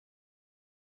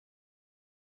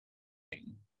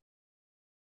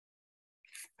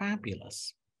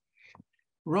Fabulous.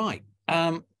 Right.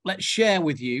 Let's share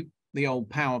with you the old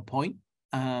PowerPoint.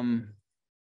 Here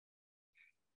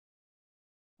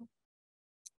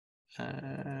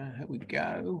we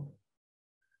go.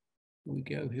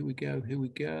 Here we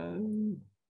go.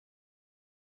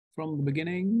 From the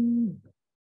beginning.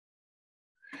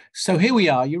 So here we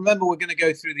are. You remember we're going to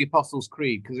go through the Apostles'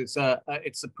 Creed because it's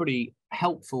a pretty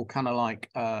helpful kind of like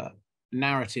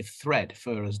narrative thread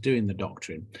for us doing the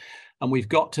doctrine. And we've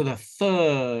got to the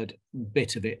third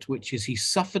bit of it, which is he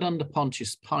suffered under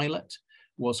Pontius Pilate,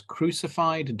 was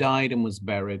crucified, died, and was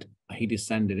buried. He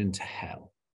descended into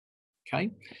hell.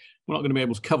 Okay. We're not going to be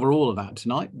able to cover all of that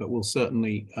tonight, but we'll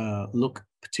certainly look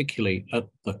particularly at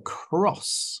the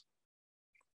cross.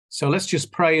 So let's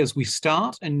just pray as we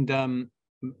start. And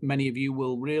many of you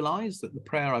will realize that the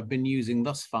prayer I've been using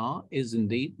thus far is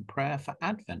indeed the prayer for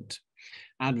Advent,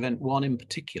 Advent 1 in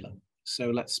particular.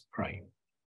 So let's pray.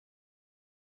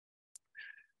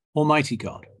 Almighty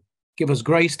God, give us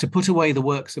grace to put away the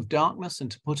works of darkness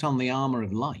and to put on the armor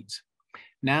of light.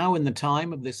 Now in the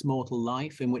time of this mortal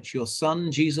life in which your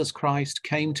Son, Jesus Christ,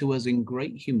 came to us in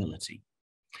great humility,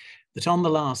 that on the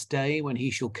last day when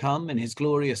he shall come in his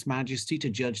glorious majesty to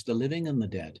judge the living and the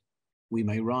dead, we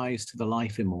may rise to the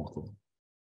life immortal.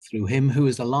 Through him who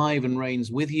is alive and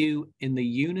reigns with you in the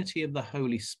unity of the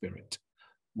Holy Spirit,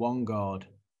 one God,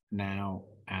 now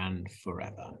and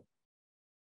forever.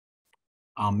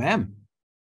 Amen.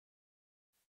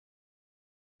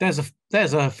 There's a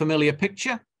familiar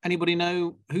picture. Anybody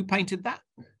know who painted that?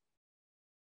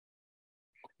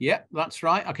 Yeah, that's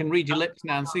right. I can read your lips,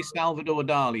 Nancy. Salvador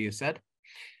Dali, you said.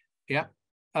 Yeah.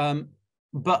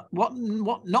 But what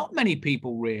not many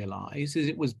people realize is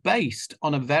it was based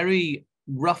on a very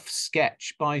rough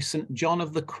sketch by St. John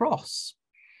of the Cross,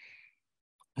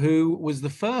 who was the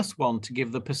first one to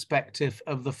give the perspective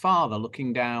of the Father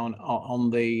looking down on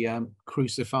the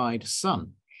crucified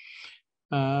Son.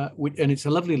 And it's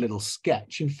a lovely little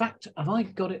sketch. In fact, have I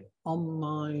got it on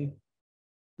my...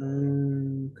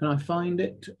 can I find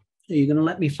it? Are you going to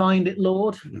let me find it,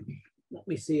 Lord? Let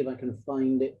me see if I can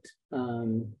find it.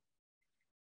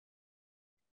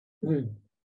 Is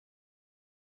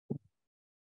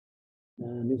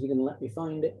he going to let me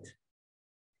find it?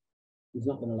 He's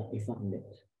not going to let me find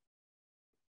it.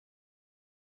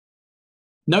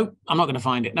 No, I'm not going to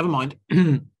find it. Never mind.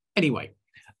 Anyway,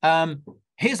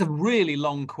 here's a really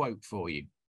long quote for you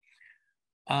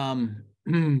from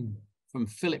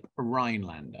Philip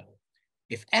Rhinelander.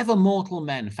 If ever mortal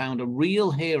men found a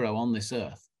real hero on this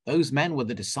earth, those men were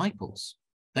the disciples.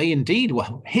 They indeed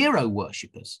were hero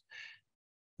worshippers.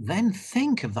 Then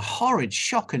think of the horrid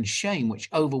shock and shame which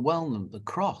overwhelmed them at the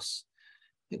cross.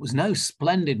 It was no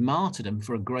splendid martyrdom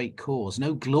for a great cause,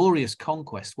 no glorious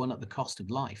conquest won at the cost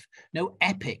of life, no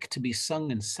epic to be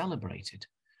sung and celebrated.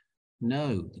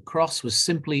 No, the cross was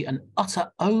simply an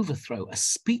utter overthrow, a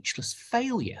speechless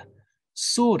failure,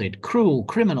 sordid, cruel,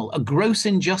 criminal, a gross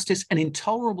injustice, an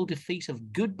intolerable defeat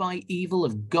of good by evil,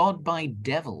 of God by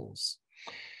devils.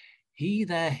 He,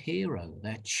 their hero,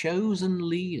 their chosen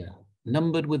leader,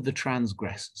 numbered with the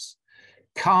transgressors,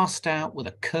 cast out with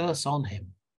a curse on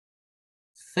him.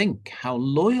 Think how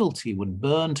loyalty would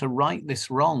burn to right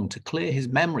this wrong, to clear his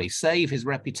memory, save his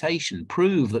reputation,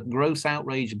 prove that gross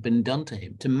outrage had been done to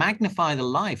him, to magnify the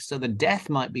life so the death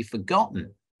might be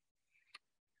forgotten.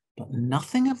 But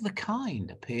nothing of the kind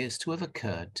appears to have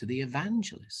occurred to the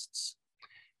evangelists.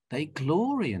 They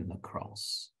glory in the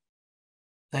cross.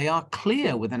 They are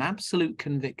clear with an absolute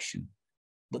conviction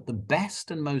that the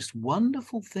best and most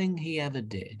wonderful thing he ever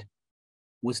did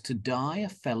was to die a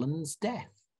felon's death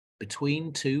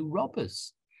between two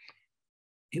robbers.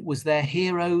 It was their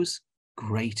hero's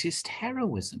greatest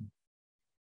heroism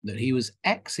that he was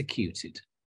executed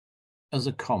as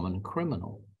a common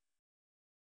criminal.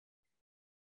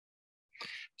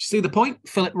 You see the point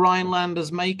Philip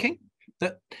Rhinelander's making?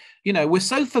 That, you know, we're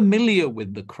so familiar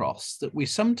with the cross that we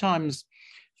sometimes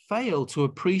fail to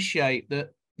appreciate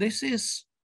that this is,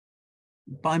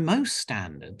 by most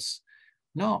standards,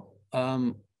 not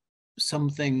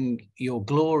something your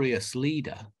glorious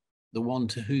leader, the one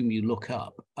to whom you look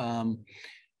up,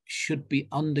 should be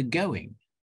undergoing.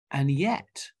 And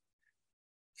yet,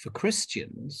 for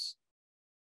Christians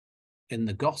in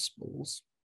the Gospels,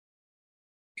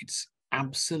 it's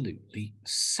absolutely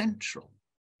central,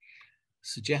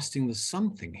 suggesting there's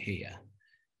something here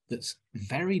that's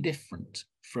very different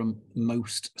from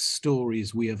most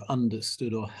stories we have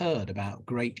understood or heard about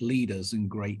great leaders and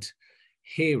great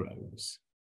heroes.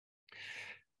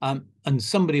 And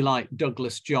somebody like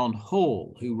Douglas John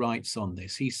Hall, who writes on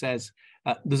this, he says,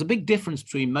 there's a big difference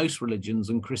between most religions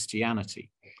and Christianity.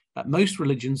 Most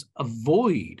religions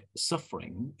avoid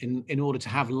suffering in order to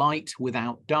have light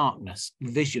without darkness,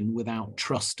 vision without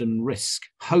trust and risk,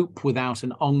 hope without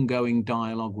an ongoing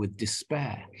dialogue with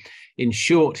despair. In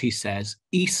short, he says,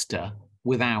 Easter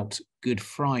without Good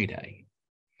Friday.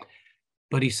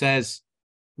 But he says,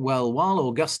 well, while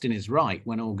Augustine is right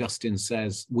when Augustine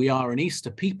says we are an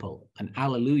Easter people and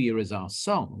Alleluia is our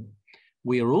song,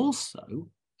 we are also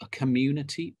a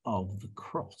community of the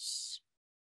cross.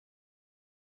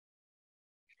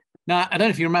 Now, I don't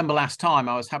know if you remember last time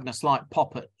I was having a slight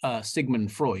pop at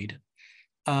Sigmund Freud,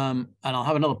 and I'll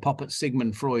have another pop at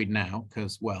Sigmund Freud now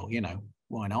because, well, you know,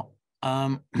 why not?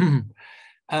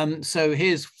 So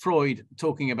here's Freud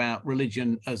talking about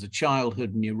religion as a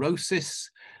childhood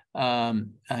neurosis, and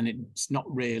it's not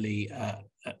really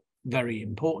very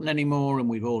important anymore, and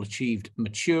we've all achieved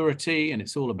maturity, and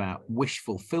it's all about wish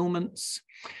fulfillments.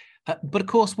 But of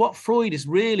course, what Freud is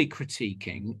really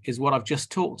critiquing is what I've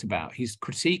just talked about. He's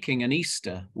critiquing an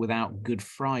Easter without Good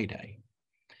Friday.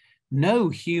 No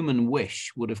human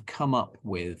wish would have come up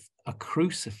with a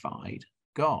crucified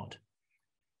God.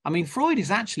 I mean, Freud is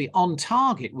actually on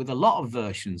target with a lot of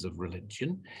versions of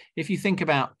religion. If you think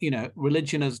about, you know,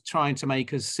 religion as trying to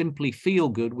make us simply feel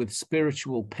good with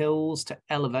spiritual pills to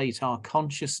elevate our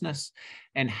consciousness,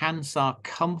 enhance our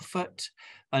comfort.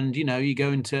 And, you know, you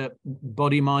go into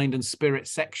body, mind and spirit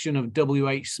section of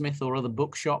W.H. Smith or other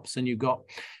bookshops, and you've got,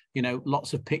 you know,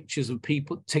 lots of pictures of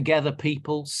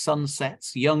people,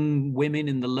 sunsets, young women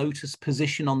in the lotus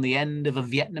position on the end of a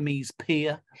Vietnamese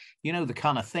pier, you know, the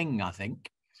kind of thing, I think.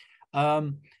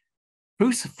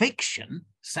 Crucifixion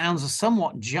sounds a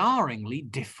somewhat jarringly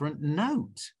different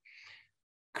note.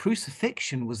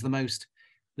 Crucifixion was the most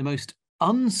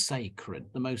unsacred,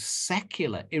 the most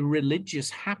secular,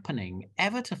 irreligious happening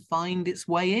ever to find its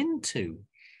way into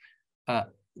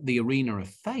the arena of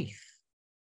faith.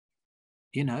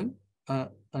 You know,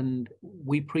 and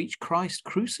we preach Christ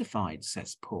crucified,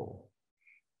 says Paul.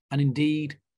 And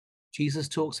indeed, Jesus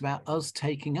talks about us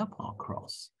taking up our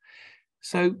cross.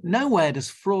 So nowhere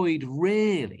does Freud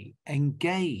really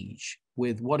engage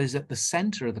with what is at the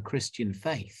center of the Christian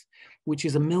faith, which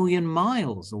is a million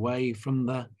miles away from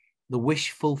the wish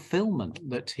fulfillment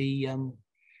that he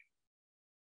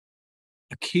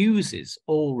accuses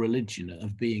all religion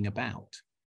of being about.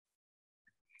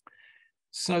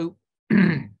 So,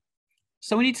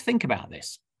 so we need to think about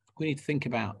this. We need to think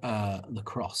about the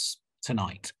cross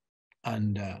tonight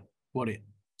and what it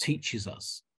teaches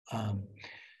us.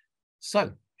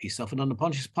 So he suffered under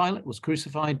Pontius Pilate, was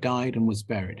crucified, died, and was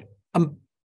buried.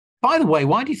 By the way,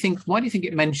 why do you think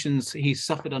it mentions he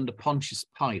suffered under Pontius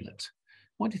Pilate?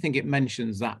 Why do you think it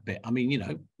mentions that bit? I mean, you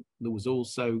know, there was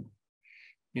also,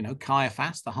 you know,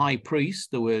 Caiaphas, the high priest.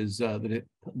 There was the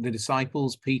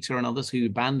disciples, Peter and others who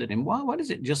abandoned him. Why does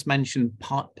it just mention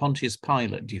Pontius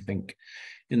Pilate, do you think,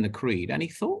 in the creed? Any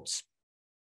thoughts?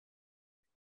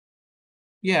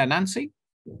 Yeah, Nancy?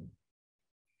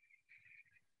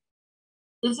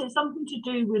 Is it something to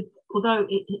do with, although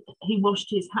he washed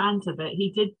his hands of it,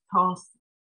 he did pass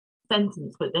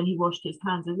sentence, but then he washed his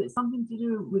hands. Is it something to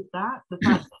do with that? The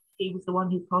fact that he was the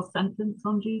one who passed sentence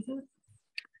on Jesus?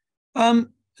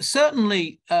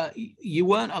 Certainly, you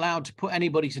weren't allowed to put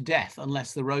anybody to death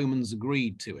unless the Romans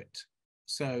agreed to it.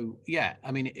 So, yeah,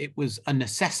 I mean, it was a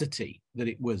necessity that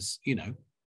it was, you know,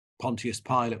 Pontius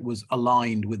Pilate was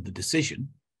aligned with the decision.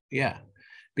 Yeah.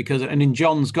 Because, and in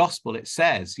John's gospel, it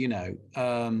says, you know,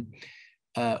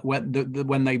 when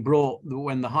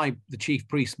the chief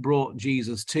priest brought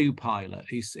Jesus to Pilate,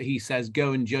 he says,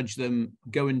 go and judge him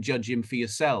for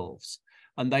yourselves.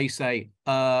 And they say,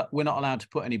 we're not allowed to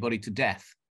put anybody to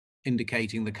death,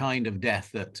 indicating the kind of death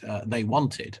that they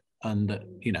wanted. And,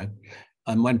 you know,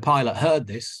 and when Pilate heard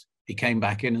this, he came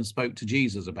back in and spoke to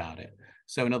Jesus about it.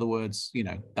 So in other words, you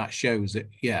know, that shows it,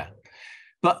 yeah.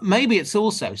 But maybe it's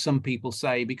also, some people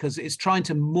say, because it's trying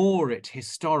to moor it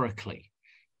historically.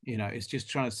 You know, it's just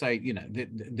trying to say, you know,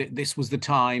 this was the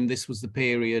time, this was the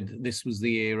period, this was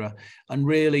the era. And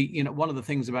really, you know, one of the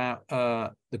things about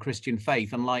the Christian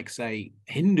faith, unlike, say,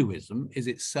 Hinduism, is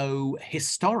it's so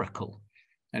historical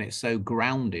and it's so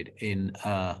grounded in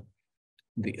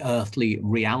the earthly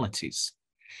realities.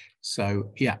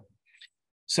 So, yeah.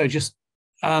 So just,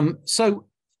 so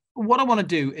what I want to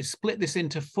do is split this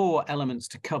into 4 elements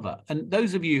to cover. And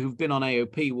those of you who've been on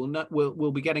AOP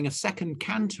will be getting a second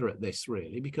canter at this,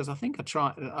 really, because I think I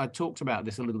talked about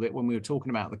this a little bit when we were talking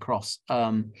about the cross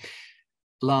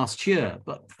last year.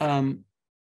 But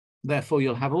therefore,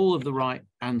 you'll have all of the right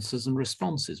answers and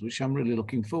responses, which I'm really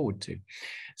looking forward to.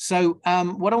 So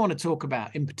what I want to talk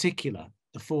about in particular,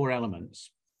 the 4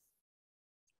 elements,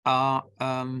 are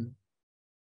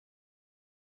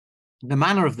the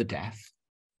manner of the death,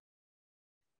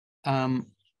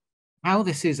 how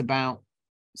this is about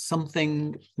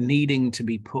something needing to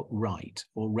be put right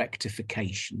or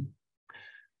rectification,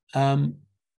 how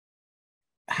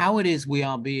it is we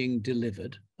are being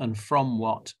delivered and from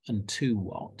what and to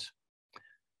what.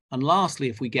 And lastly,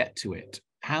 if we get to it,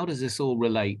 how does this all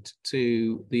relate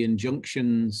to the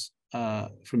injunctions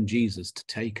from Jesus to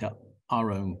take up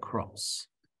our own cross?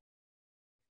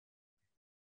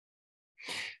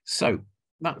 So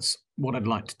that's what I'd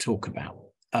like to talk about.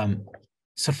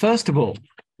 So first of all,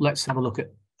 let's have a look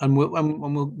at, and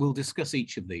we'll discuss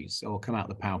each of these. So I'll come out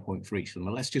the PowerPoint for each of them.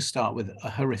 But let's just start with a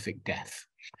horrific death.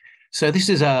 So this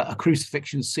is a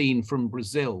crucifixion scene from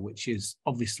Brazil, which is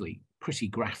obviously pretty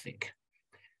graphic.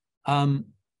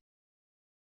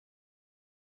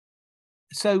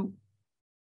 So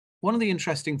one of the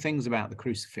interesting things about the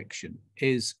crucifixion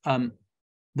is the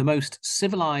most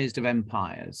civilized of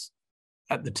empires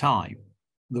at the time,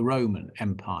 the Roman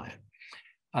Empire,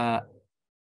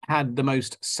 had the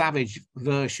most savage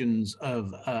versions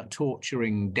of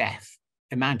torturing death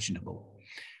imaginable,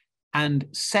 and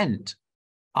sent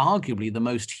arguably the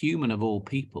most human of all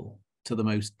people to the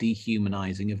most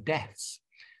dehumanizing of deaths.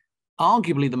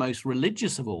 Arguably the most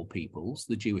religious of all peoples,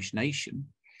 the Jewish nation,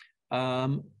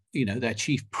 their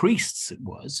chief priests, it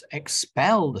was,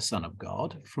 expel the Son of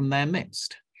God from their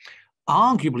midst.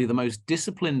 Arguably the most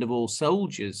disciplined of all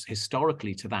soldiers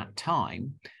historically to that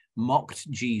time mocked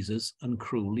Jesus and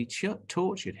cruelly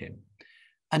tortured him.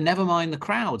 And never mind the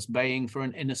crowds baying for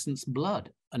an innocent's blood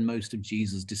and most of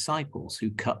Jesus' disciples who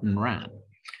cut and ran.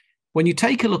 When you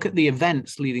take a look at the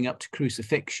events leading up to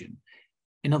crucifixion,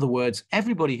 in other words,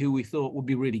 everybody who we thought would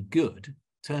be really good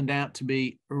turned out to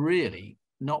be really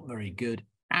not very good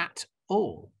at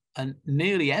all. And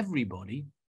nearly everybody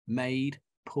made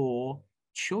poor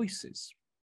choices.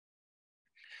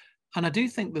 And I do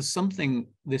think there's something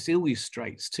this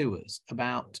illustrates to us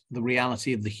about the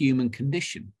reality of the human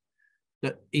condition,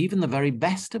 that even the very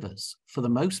best of us, for the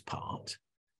most part,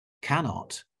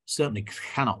 certainly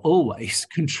cannot always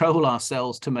control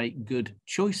ourselves to make good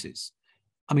choices.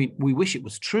 I mean, we wish it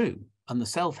was true, and the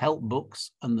self-help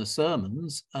books and the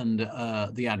sermons and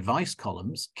the advice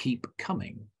columns keep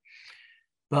coming.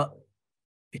 But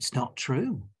it's not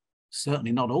true.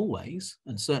 Certainly not always,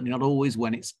 and certainly not always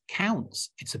when it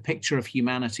counts. It's a picture of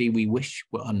humanity we wish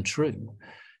were untrue,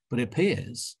 but it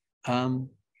appears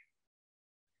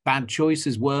bad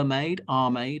choices were made, are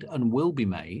made, and will be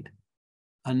made,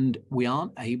 and we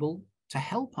aren't able to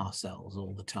help ourselves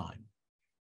all the time.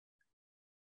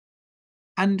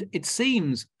 And it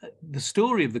seems the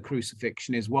story of the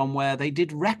crucifixion is one where they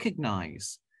did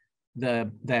recognize their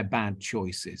bad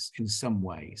choices in some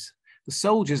ways. The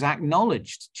soldiers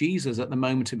acknowledged Jesus at the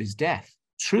moment of his death.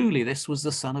 Truly, this was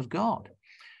the Son of God.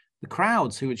 The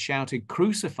crowds who had shouted,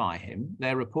 "Crucify him,"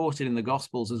 they're reported in the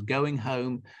Gospels as going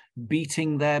home,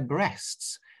 beating their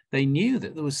breasts. They knew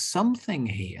that there was something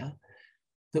here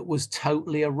that was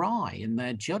totally awry in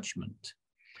their judgment.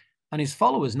 And his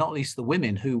followers, not least the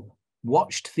women who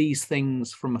watched these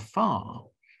things from afar,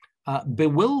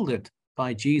 bewildered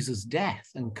by Jesus'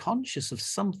 death and conscious of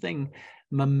something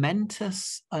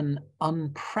momentous and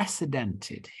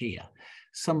unprecedented here,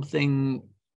 something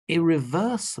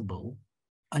irreversible,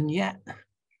 and yet,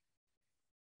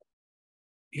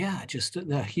 just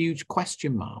a huge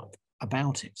question mark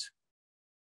about it.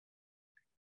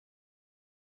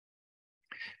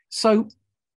 So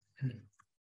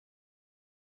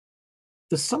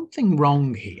there's something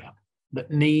wrong here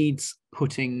that needs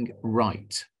putting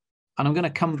right. And I'm going to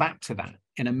come back to that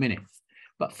in a minute.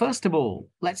 But first of all,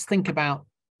 let's think about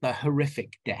the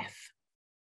horrific death.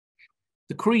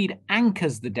 The creed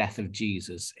anchors the death of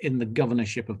Jesus in the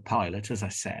governorship of Pilate, as I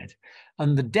said,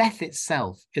 and the death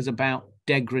itself is about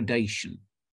degradation.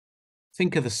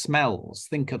 Think of the smells,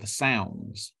 think of the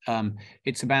sounds.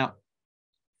 It's about,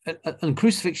 and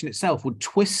crucifixion itself would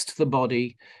twist the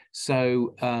body,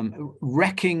 so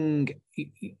wrecking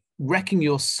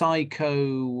your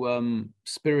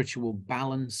spiritual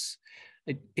balance.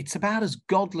 It's about as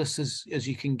godless as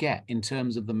you can get in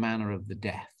terms of the manner of the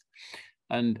death.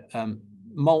 And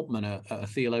Moltmann, a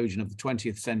theologian of the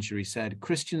 20th century, said,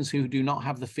 Christians who do not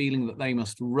have the feeling that they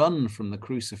must run from the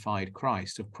crucified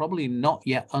Christ have probably not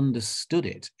yet understood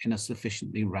it in a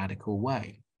sufficiently radical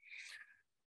way.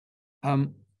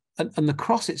 And the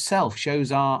cross itself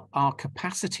shows our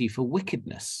capacity for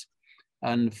wickedness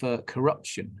and for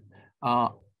corruption,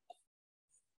 our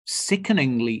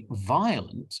sickeningly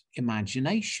violent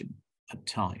imagination at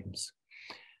times,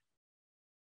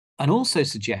 and also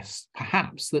suggests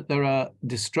perhaps that there are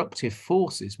destructive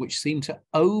forces which seem to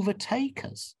overtake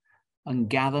us and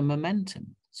gather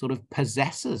momentum. sort of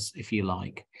possessors, if you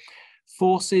like,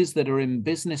 forces that are in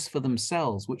business for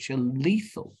themselves, which are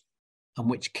lethal and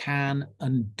which can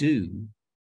and do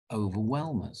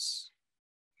overwhelm us.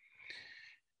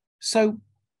 So,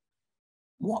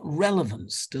 what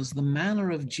relevance does the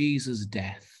manner of Jesus'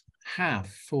 death have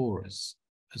for us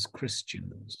as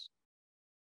Christians?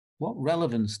 What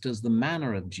relevance does the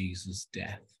manner of Jesus'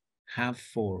 death have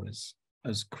for us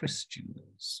as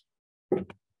Christians?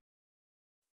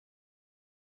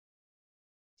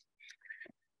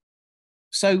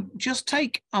 So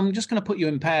I'm just going to put you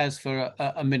in pairs for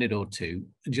a minute or two,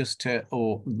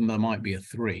 or there might be a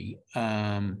three,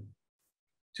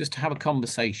 just to have a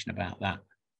conversation about that.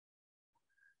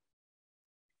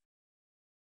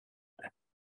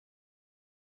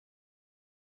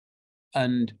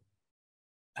 And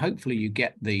hopefully you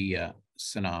get the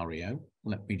scenario.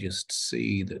 Let me just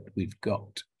see that we've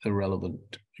got the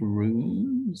relevant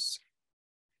rooms.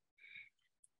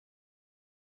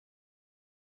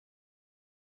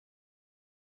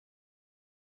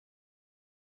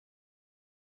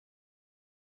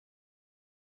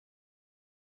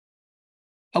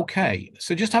 Okay,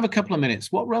 so just have a couple of minutes.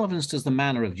 What relevance does the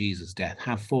manner of Jesus' death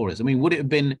have for us? I mean, would it have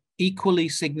been equally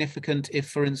significant if,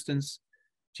 for instance,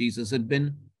 Jesus had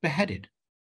been beheaded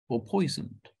or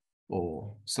poisoned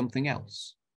or something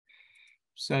else?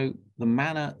 So the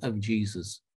manner of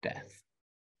Jesus' death.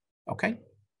 Okay,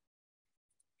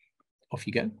 off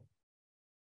you go.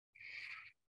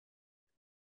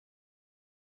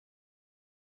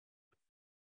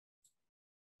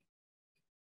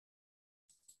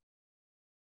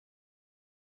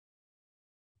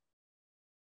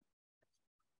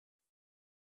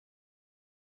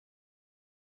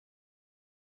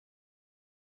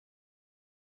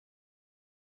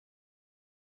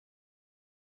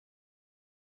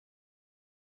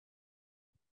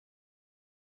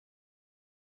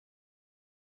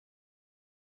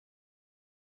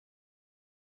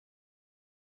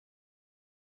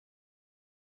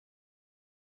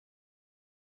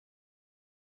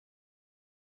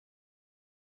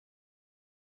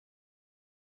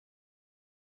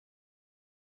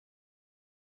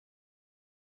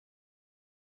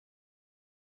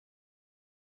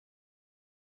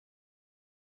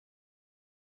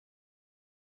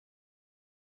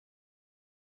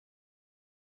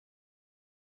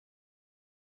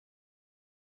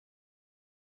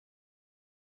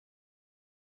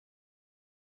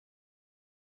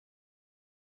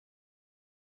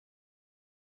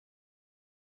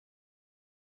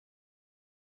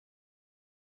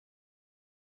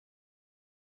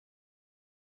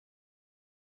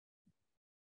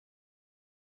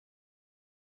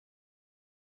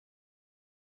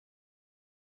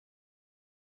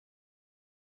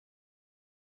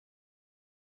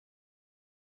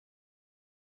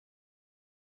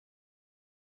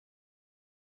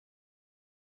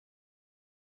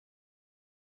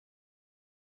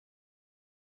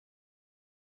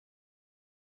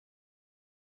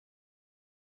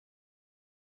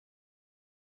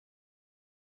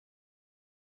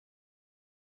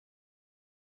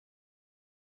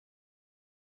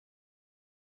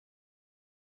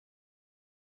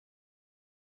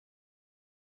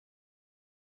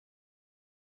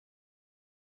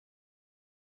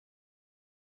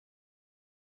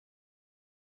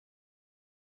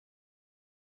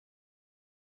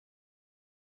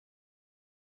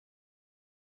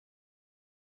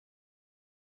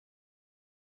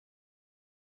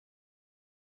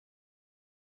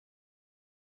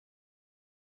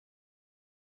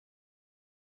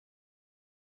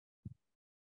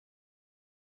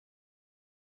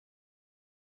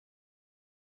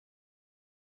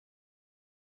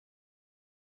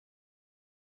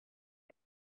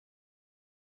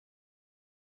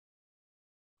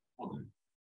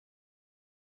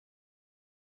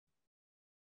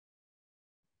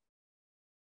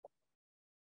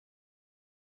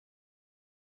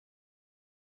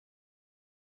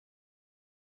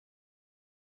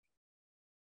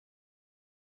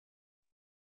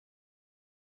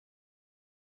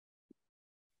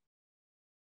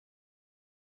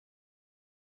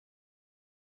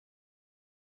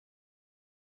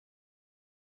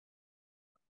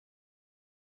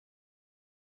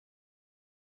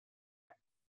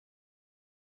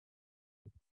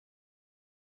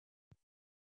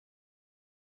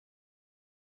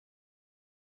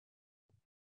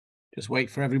 Just wait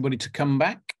for everybody to come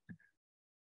back.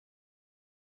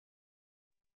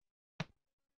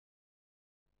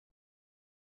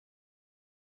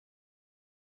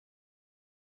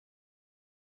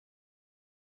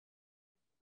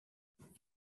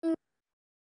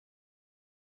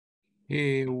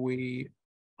 Here we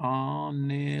are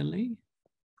nearly.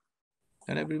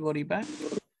 Got everybody back?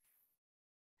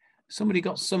 Somebody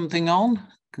got something on?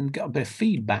 Can get a bit of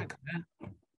feedback there.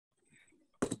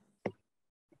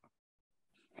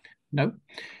 No.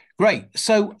 Great.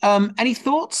 So any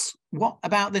thoughts? What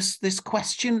about this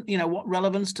question? You know, what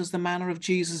relevance does the manner of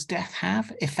Jesus' death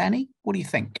have, if any? What do you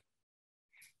think?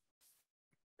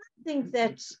 I think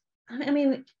that, I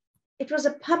mean, it was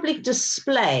a public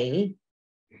display,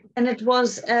 and it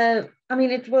was,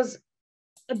 it was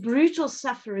a brutal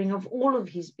suffering of all of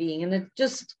his being, and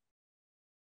it's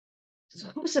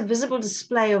almost a visible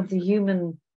display of the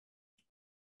human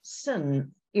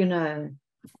sin, you know.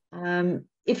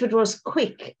 If it was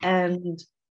quick and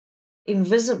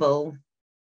invisible,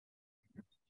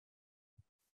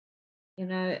 you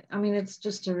know, I mean, it's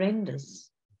just horrendous.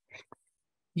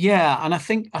 Yeah, and I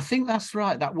think that's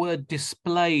right, that word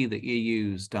display that you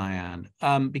use, Diane,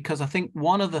 because I think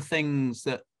one of the things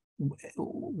that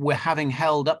we're having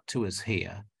held up to us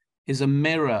here is a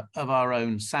mirror of our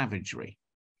own savagery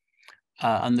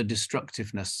and the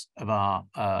destructiveness of our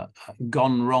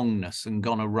gone wrongness and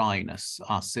gone awryness,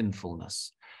 our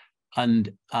sinfulness.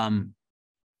 And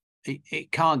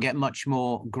it can't get much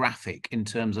more graphic in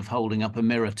terms of holding up a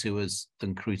mirror to us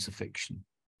than crucifixion.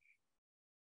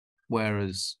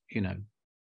 Whereas, you know,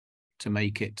 to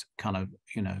make it kind of,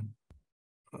 you know,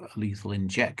 a lethal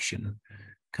injection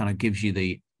kind of gives you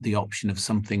the option of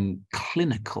something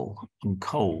clinical and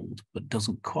cold, but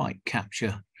doesn't quite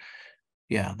capture,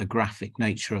 yeah, the graphic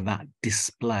nature of that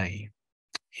display.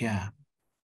 Yeah.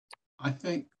 I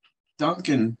think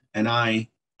Duncan and I,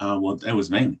 well, it was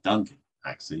mainly Duncan,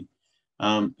 actually,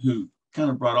 who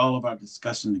kind of brought all of our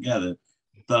discussion together.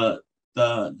 The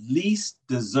least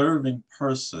deserving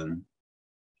person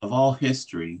of all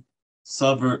history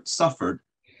suffered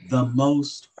the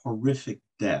most horrific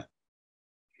death.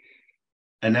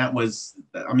 And that was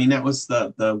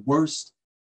the worst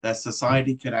that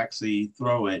society could actually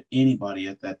throw at anybody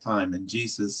at that time. And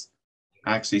Jesus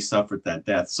actually suffered that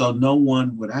death. So no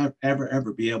one would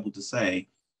ever be able to say,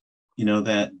 you know,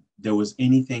 that there was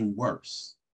anything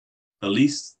worse. The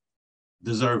least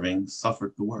deserving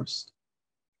suffered the worst.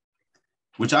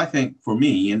 Which I think for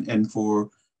me and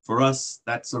for us,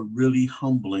 that's a really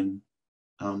humbling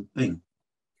thing.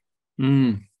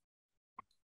 Mm.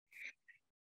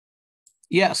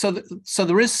 Yeah, so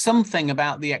there is something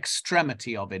about the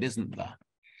extremity of it, isn't there?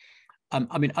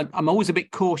 I mean, I'm always a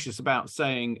bit cautious about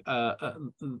saying,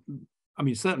 I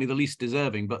mean, certainly the least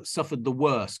deserving, but suffered the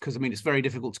worst, because I mean, it's very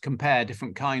difficult to compare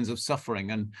different kinds of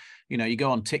suffering. And, you know, you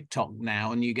go on TikTok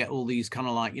now and you get all these kind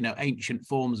of like, you know, ancient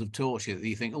forms of torture that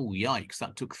you think, oh, yikes,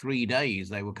 that took 3 days.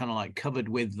 They were kind of like covered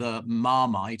with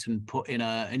Marmite and put in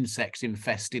a insect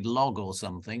infested log or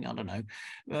something. I don't know.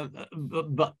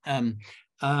 But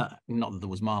not that there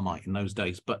was Marmite in those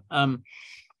days, but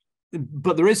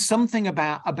there is something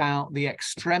about the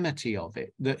extremity of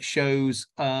it that shows,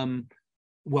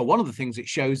 well, one of the things it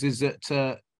shows is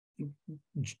that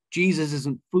Jesus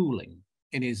isn't fooling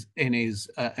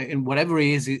in whatever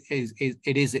he is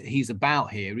that he's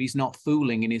about here. He's not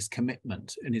fooling in his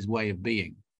commitment, in his way of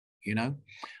being, you know.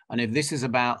 And if this is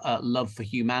about love for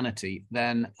humanity,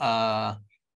 then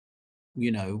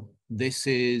you know, this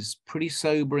is pretty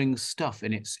sobering stuff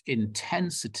in its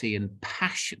intensity and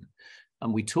passion.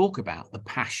 And we talk about the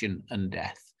passion and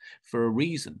death for a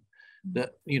reason.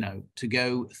 That, you know, to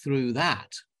go through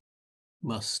that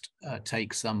must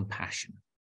take some passion.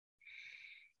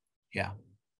 Yeah.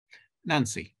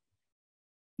 Nancy.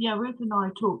 Yeah, Ruth and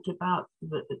I talked about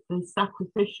the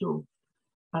sacrificial,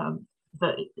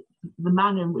 the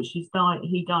manner in which he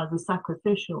died was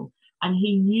sacrificial, and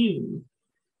he knew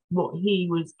what he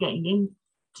was getting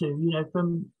into, you know,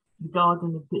 from the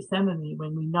Garden of Gethsemane,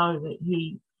 when we know that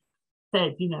he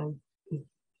said, you know,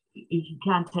 if you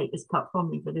can take this cup from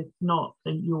me, but if not,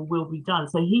 then your will be done.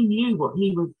 So he knew what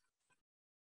he was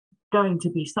going to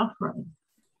be suffering.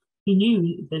 He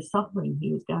knew the suffering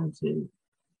he was going to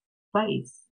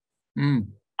face.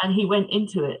 And he went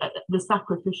into it, the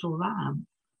sacrificial lamb.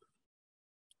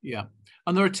 Yeah.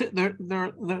 And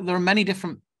there are many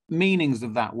different meanings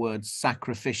of that word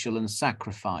sacrificial and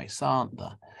sacrifice, aren't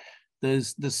there?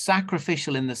 There's the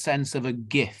sacrificial in the sense of a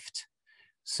gift.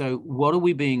 So what are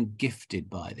we being gifted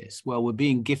by this? Well, we're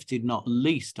being gifted not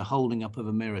least a holding up of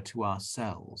a mirror to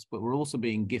ourselves, but we're also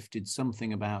being gifted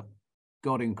something about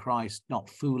God in Christ not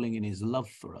fooling in his love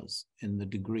for us in the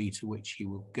degree to which he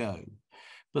will go.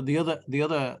 But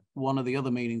one of the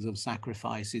other meanings of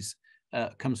sacrifice is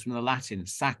comes from the Latin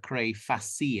sacre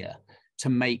facia, to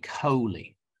make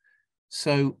holy.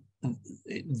 So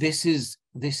this is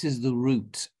the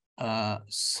route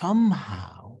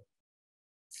somehow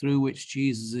through which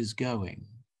Jesus is going.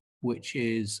 which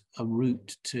is a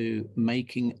route to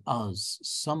making us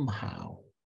somehow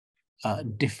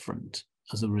different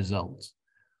as a result,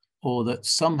 or that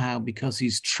somehow because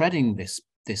he's treading this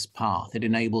path, it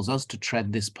enables us to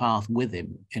tread this path with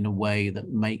him in a way that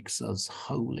makes us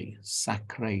holy,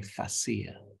 sacre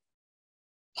facia.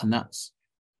 And that's,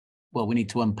 well, we need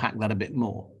to unpack that a bit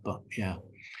more, but yeah.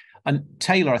 And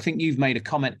Taylor, I think you've made a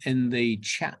comment in the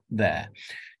chat there,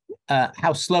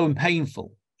 how slow and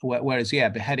painful, whereas, yeah,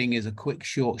 beheading is a quick,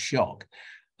 short shock.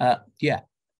 Yeah.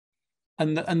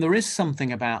 And there is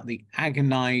something about the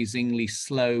agonizingly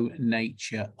slow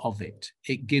nature of it.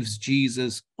 It gives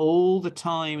Jesus all the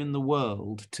time in the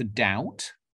world to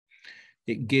doubt.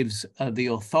 It gives the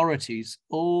authorities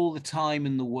all the time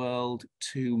in the world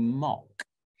to mock.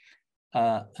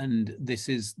 And this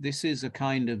is a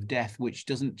kind of death which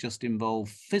doesn't just involve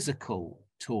physical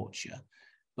torture,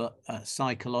 but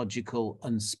psychological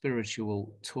and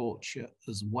spiritual torture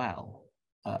as well,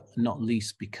 not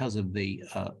least because of the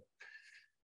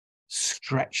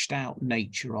stretched out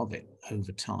nature of it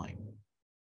over time.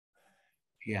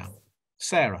 Yeah.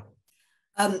 Sarah.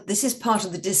 This is part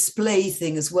of the display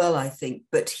thing as well, I think,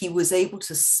 but he was able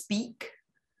to speak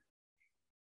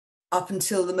up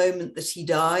until the moment that he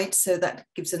died. So that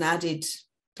gives an added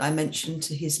dimension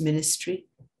to his ministry.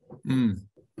 Mm.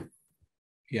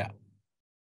 Yeah.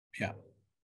 Yeah.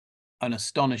 And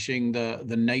astonishing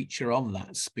the nature of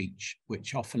that speech,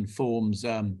 which often forms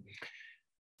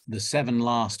the 7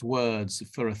 last words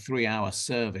for a 3-hour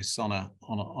service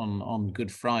on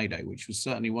Good Friday, which was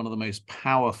certainly one of the most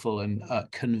powerful and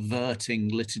converting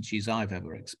liturgies I've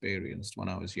ever experienced when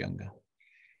I was younger.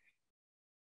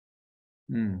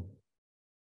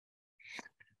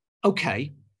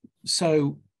 Okay,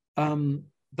 so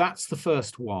that's the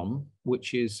first one,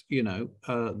 which is, you know,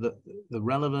 the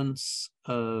relevance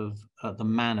of the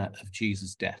manner of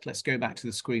Jesus' death. Let's go back to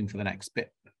the screen for the next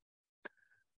bit.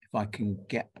 If I can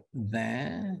get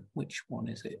there, which one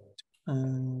is it? That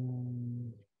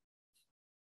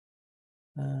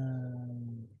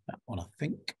one, I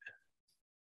think.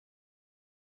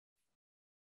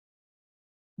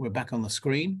 We're back on the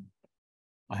screen,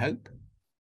 I hope.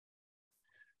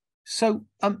 So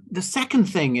the second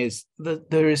thing is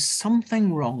that there is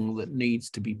something wrong that needs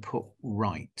to be put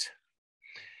right.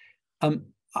 And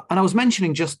I was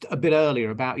mentioning just a bit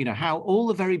earlier about, you know, how all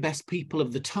the very best people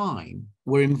of the time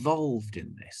were involved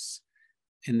in this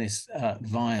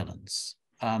violence.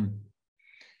 And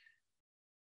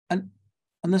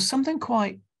there's something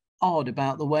quite odd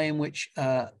about the way in which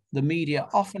the media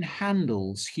often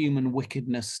handles human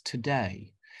wickedness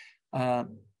today.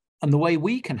 And the way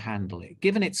we can handle it,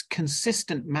 given its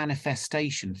consistent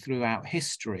manifestation throughout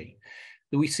history,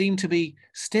 that we seem to be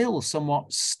still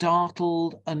somewhat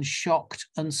startled and shocked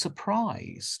and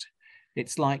surprised.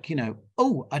 It's like, you know,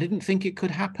 oh, I didn't think it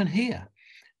could happen here.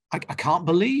 I can't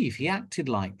believe he acted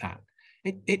like that.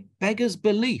 It beggars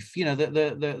belief. You know,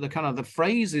 the kind of the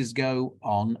phrases go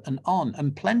on,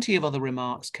 and plenty of other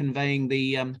remarks conveying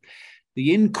the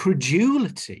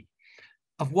incredulity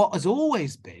of what has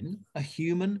always been a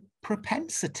human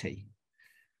propensity.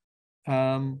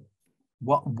 Why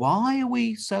are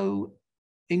we so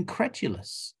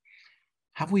incredulous?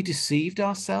 Have we deceived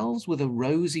ourselves with a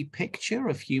rosy picture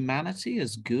of humanity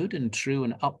as good and true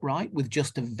and upright, with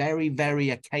just a very, very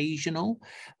occasional,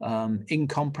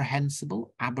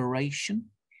 incomprehensible aberration?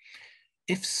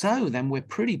 If so, then we're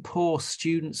pretty poor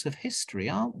students of history,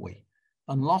 aren't we?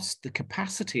 And lost the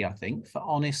capacity, I think, for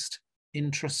honest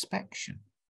introspection.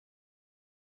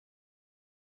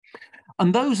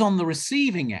 And those on the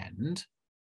receiving end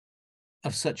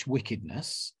of such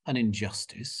wickedness and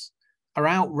injustice are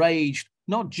outraged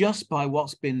not just by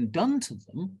what's been done to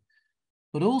them,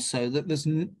 but also that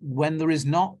when there is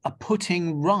not a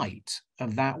putting right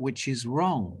of that which is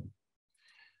wrong.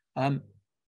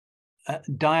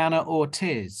 Diana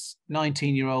Ortiz,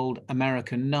 19-year-old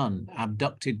American nun,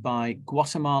 abducted by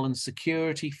Guatemalan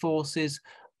security forces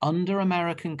under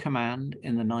American command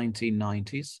in the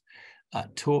 1990s,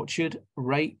 tortured,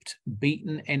 raped,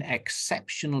 beaten in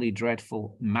exceptionally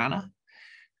dreadful manner,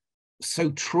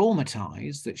 so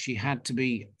traumatized that she had to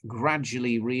be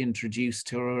gradually reintroduced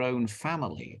to her own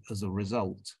family as a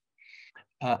result.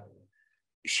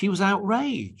 She was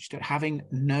outraged at having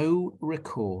no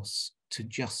recourse to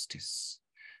justice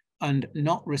and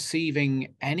not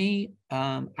receiving any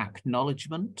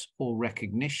acknowledgement or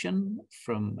recognition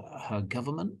from her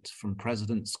government, from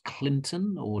Presidents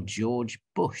Clinton or George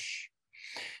Bush.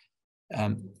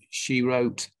 She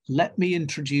wrote, "Let me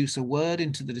introduce a word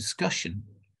into the discussion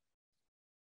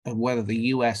of whether the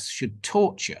US should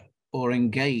torture or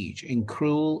engage in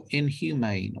cruel,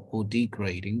 inhumane, or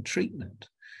degrading treatment.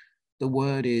 the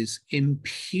word is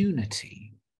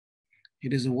impunity.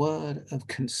 It is a word of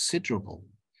considerable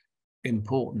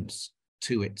importance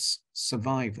to its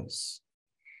survivors.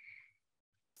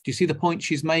 Do you see the point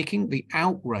she's making? The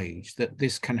outrage that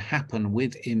this can happen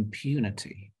with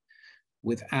impunity,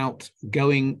 without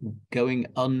going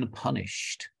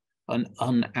unpunished and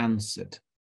unanswered.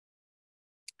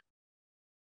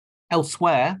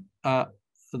 Elsewhere,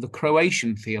 the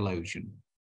Croatian theologian,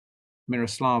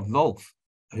 Miroslav Volf,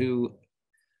 who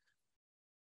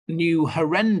knew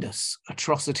horrendous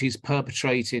atrocities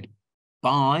perpetrated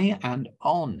by and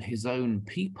on his own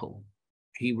people,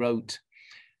 he wrote,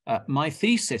 "My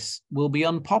thesis will be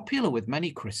unpopular with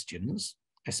many Christians,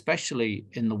 especially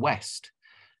in the West.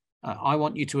 I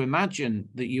want you to imagine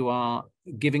that you are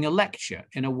giving a lecture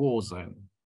in a war zone.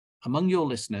 Among your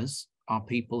listeners are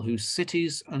people whose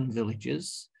cities and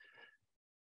villages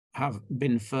have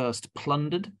been first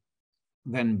plundered,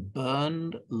 then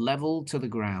burned, leveled to the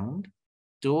ground,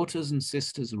 daughters and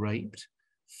sisters raped,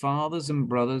 fathers and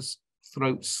brothers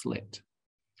throats slit.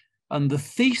 And the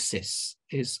thesis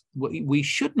is we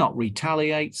should not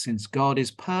retaliate since God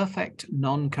is perfect,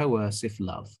 non-coercive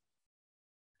love.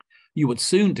 You would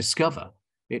soon discover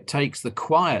it takes the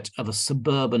quiet of a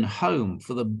suburban home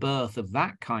for the birth of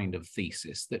that kind of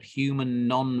thesis, that human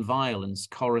non-violence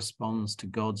corresponds to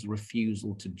God's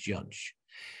refusal to judge.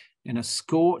 In a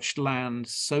scorched land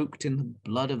soaked in the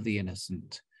blood of the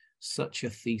innocent, such a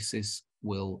thesis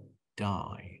will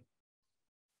die."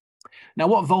 Now,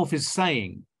 what Volf is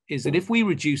saying is that if we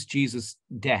reduce Jesus'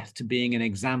 death to being an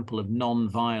example of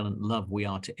non-violent love we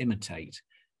are to imitate,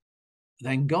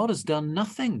 then God has done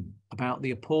nothing about the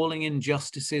appalling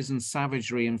injustices and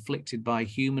savagery inflicted by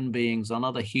human beings on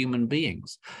other human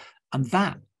beings. And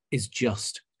that is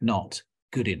just not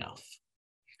good enough.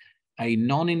 A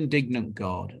non-indignant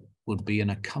God would be an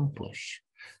accomplice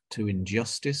to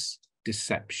injustice,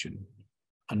 deception,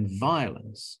 and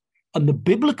violence. And the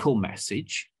biblical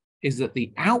message is that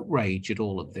the outrage at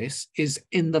all of this is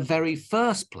in the very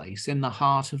first place in the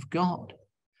heart of God,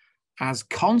 as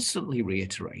constantly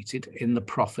reiterated in the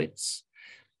prophets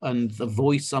and the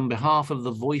voice on behalf of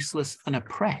the voiceless and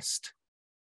oppressed.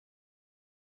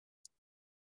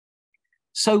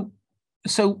 So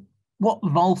what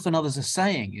Volf and others are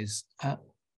saying is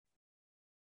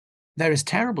there is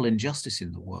terrible injustice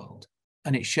in the world,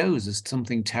 and it shows us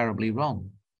something terribly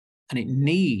wrong, and it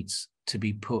needs to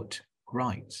be put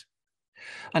right.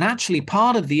 And actually,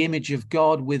 part of the image of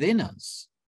God within us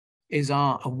is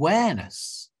our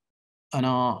awareness and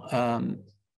our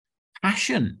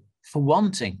passion for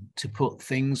wanting to put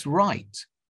things right.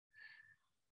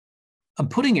 And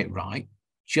putting it right,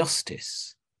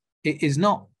 justice, it is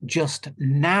not just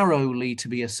narrowly to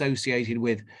be associated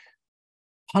with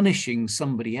punishing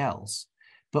somebody else,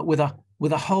 but with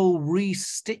a whole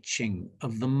restitching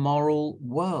of the moral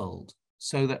world,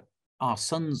 so that our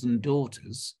sons and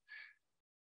daughters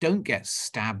don't get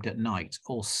stabbed at night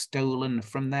or stolen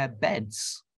from their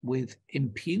beds with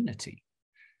impunity.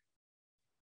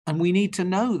 And we need to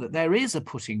know that there is a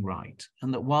putting right,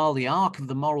 and that while the arc of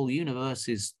the moral universe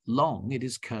is long, it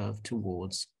is curved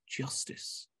towards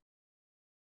justice.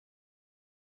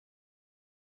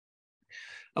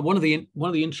 And one of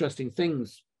the interesting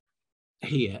things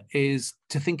here is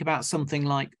to think about something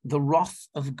like the wrath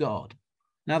of God.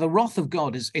 Now, the wrath of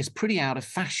God is pretty out of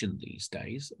fashion these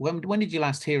days. When did you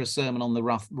last hear a sermon on the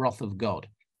wrath of God?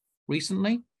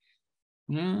 Recently?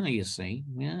 Oh, you see,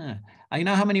 yeah. And you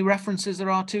know how many references there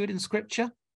are to it in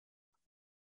Scripture?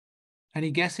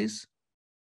 Any guesses?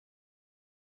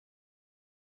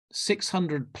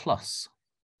 600 plus.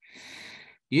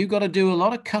 You've got to do a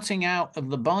lot of cutting out of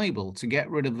the Bible to get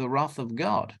rid of the wrath of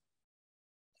God.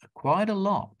 Quite a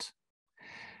lot.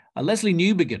 Leslie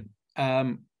Newbigin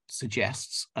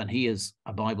suggests, and he is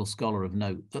a Bible scholar of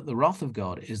note, that the wrath of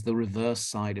God is the reverse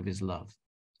side of his love.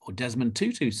 Or Desmond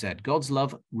Tutu said, God's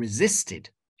love resisted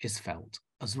is felt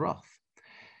as wrath.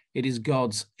 It is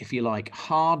God's, if you like,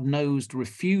 hard-nosed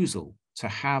refusal to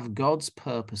have God's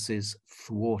purposes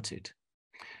thwarted.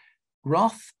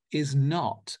 Wrath is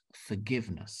not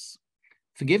forgiveness.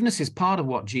 Forgiveness is part of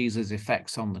what Jesus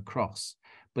effects on the cross,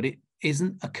 but it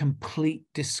isn't a complete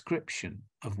description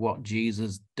of what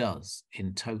Jesus does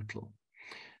in total.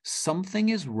 Something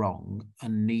is wrong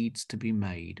and needs to be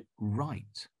made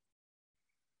right.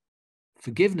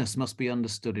 Forgiveness must be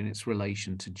understood in its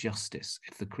relation to justice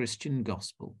if the Christian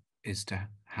gospel is to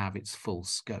have its full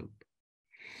scope.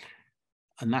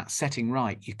 And that setting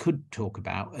right, you could talk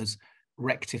about as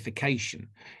rectification.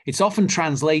 It's often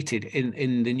translated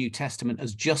in the New Testament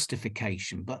as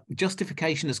justification, but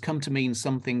justification has come to mean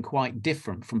something quite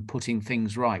different from putting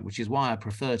things right, which is why I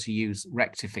prefer to use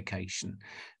rectification,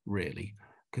 really,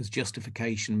 because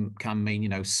justification can mean, you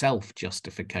know,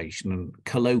 self-justification, and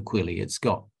colloquially it's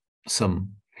got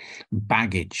some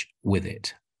baggage with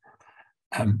it.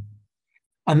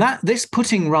 And this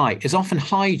putting right is often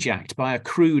hijacked by a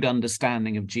crude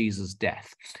understanding of Jesus'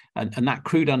 death. And that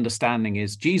crude understanding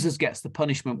is Jesus gets the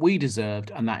punishment we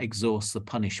deserved, and that exhausts the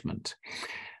punishment.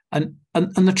 And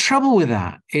the trouble with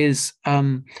that is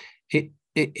it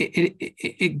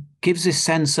gives this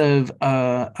sense of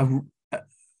a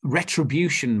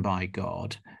retribution by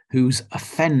God who's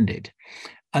offended.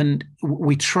 And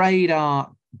we trade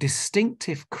our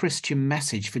distinctive Christian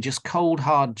message for just cold,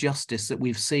 hard justice that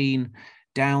we've seen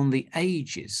down the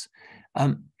ages.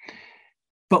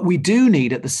 But we do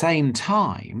need at the same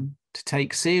time to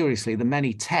take seriously the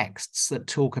many texts that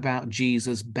talk about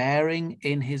Jesus bearing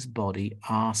in his body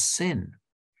our sin,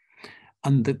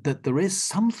 and that there is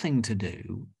something to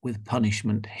do with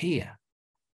punishment here.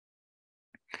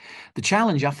 The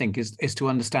challenge, I think, is to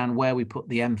understand where we put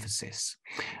the emphasis.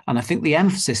 And I think the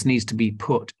emphasis needs to be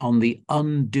put on the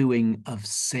undoing of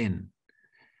sin.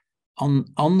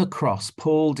 On the cross,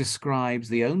 Paul describes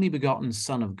the only begotten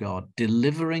Son of God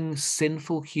delivering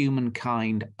sinful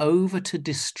humankind over to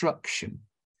destruction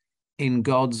in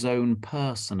God's own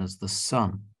person as the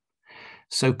Son.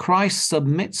 So Christ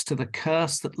submits to the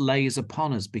curse that lays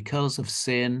upon us because of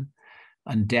sin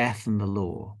and death and the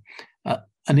law.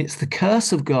 And it's the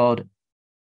curse of God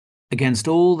against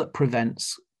all that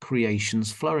prevents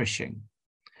creation's flourishing.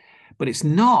 But it's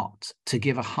not to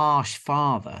give a harsh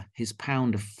father his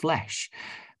pound of flesh,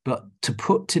 but to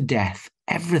put to death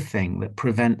everything that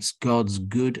prevents God's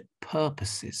good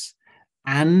purposes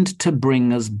and to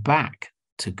bring us back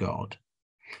to God.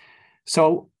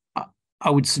 So I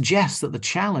would suggest that the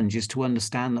challenge is to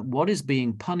understand that what is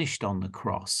being punished on the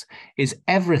cross is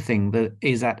everything that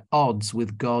is at odds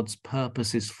with God's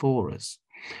purposes for us.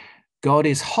 God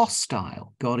is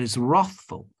hostile, God is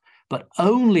wrathful, but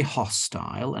only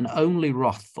hostile and only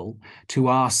wrathful to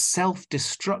our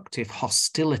self-destructive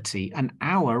hostility and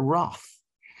our wrath.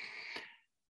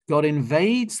 God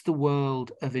invades the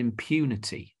world of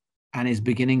impunity and is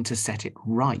beginning to set it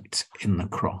right in the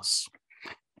cross.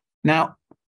 Now,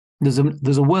 there's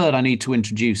a word I need to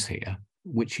introduce here,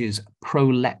 which is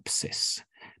prolepsis,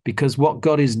 because what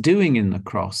God is doing in the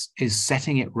cross is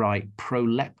setting it right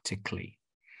proleptically.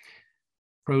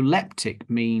 Proleptic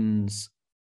means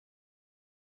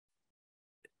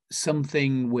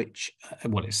something which,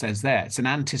 well, it says there, it's an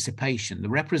anticipation, the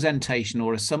representation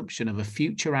or assumption of a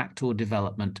future act or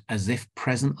development as if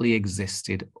presently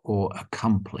existed or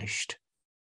accomplished.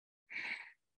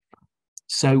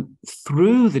 So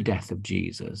through the death of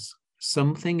Jesus,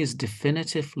 something is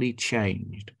definitively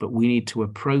changed, but we need to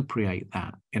appropriate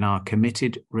that in our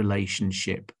committed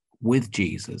relationship with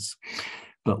Jesus.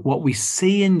 But what we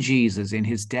see in Jesus, in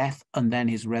his death and then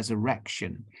his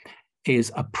resurrection,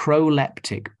 is a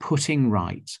proleptic putting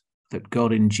right that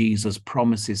God in Jesus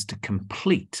promises to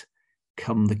complete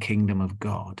come the kingdom of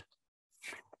God.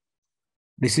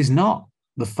 This is not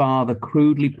the Father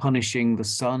crudely punishing the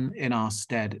Son in our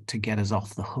stead to get us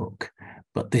off the hook,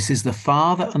 but this is the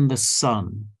Father and the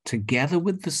Son, together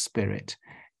with the Spirit,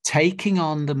 taking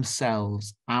on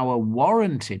themselves our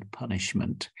warranted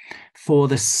punishment for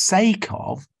the sake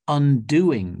of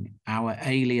undoing our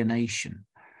alienation.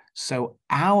 So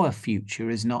our future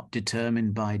is not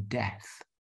determined by death,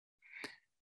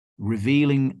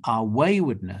 revealing our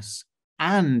waywardness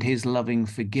and his loving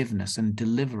forgiveness and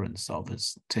deliverance of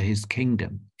us to his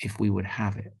kingdom, if we would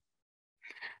have it.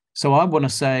 So I want to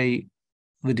say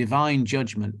the divine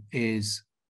judgment is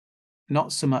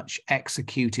not so much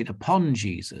executed upon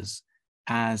Jesus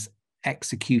as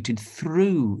executed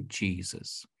through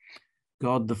Jesus.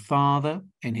 God the Father,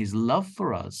 in his love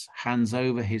for us, hands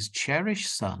over his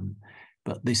cherished Son,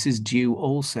 but this is due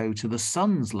also to the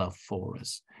Son's love for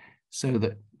us, so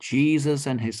that Jesus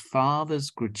and his Father's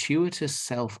gratuitous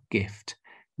self-gift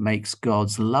makes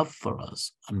God's love for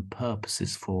us and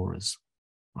purposes for us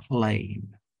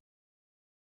plain.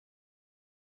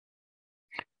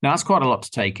 Now, that's quite a lot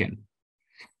to take in.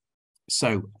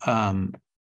 So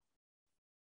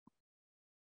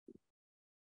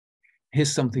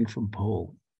here's something from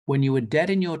Paul. When you were dead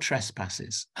in your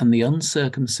trespasses and the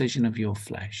uncircumcision of your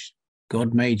flesh,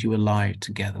 God made you alive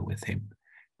together with him,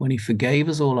 when he forgave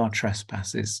us all our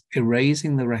trespasses,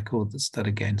 erasing the record that stood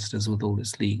against us with all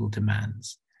its legal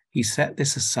demands. He set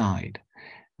this aside,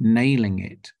 nailing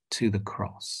it to the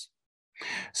cross.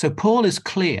 So Paul is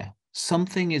clear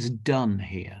something is done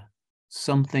here.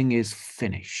 Something is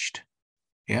finished.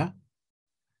 Yeah?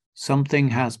 Something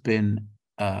has been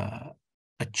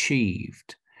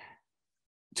achieved.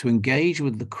 To engage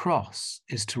with the cross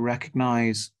is to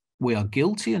recognize we are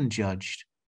guilty and judged,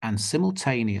 and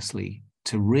simultaneously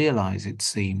to realize, it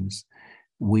seems,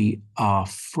 we are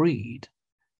freed,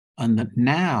 and that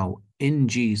now in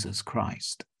Jesus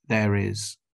Christ there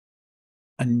is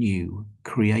a new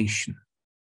creation.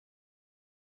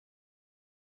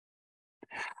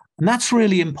 And that's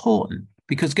really important,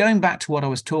 because going back to what I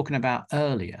was talking about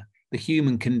earlier, the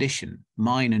human condition,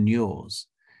 mine and yours,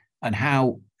 and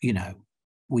how,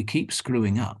 we keep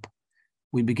screwing up,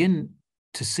 we begin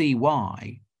to see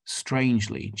why,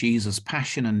 strangely, Jesus'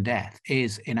 passion and death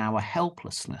is, in our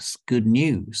helplessness, good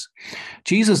news.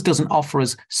 Jesus doesn't offer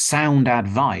us sound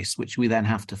advice, which we then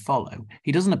have to follow.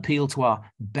 He doesn't appeal to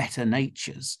our better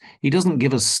natures. He doesn't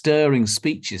give us stirring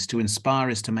speeches to inspire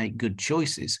us to make good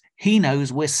choices. He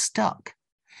knows we're stuck.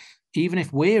 Even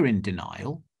if we're in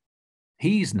denial,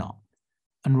 he's not.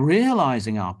 And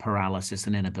realizing our paralysis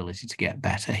and inability to get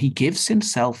better, he gives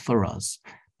himself for us,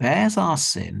 bears our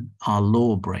sin, our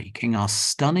law-breaking, our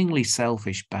stunningly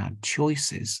selfish bad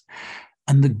choices.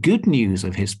 And the good news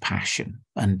of his passion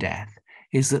and death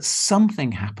is that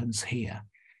something happens here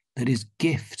that is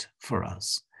gift for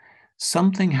us.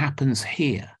 Something happens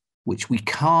here which we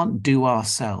can't do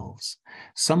ourselves.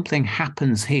 Something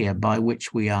happens here by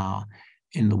which we are,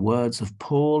 in the words of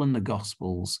Paul in the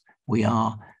Gospels, we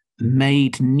are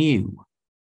made new,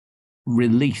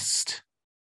 released,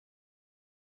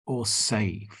 or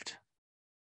saved.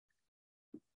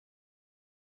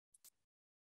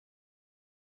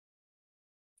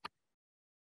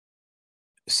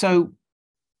 So,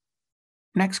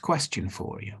 next question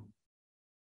for you.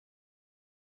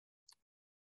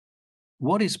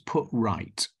 What is put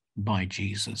right by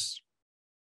Jesus?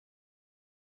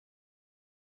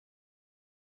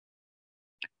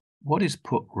 What is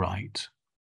put right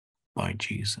by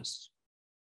Jesus?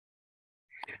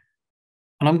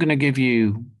 And I'm going to give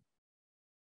you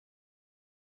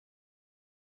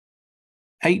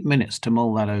 8 minutes to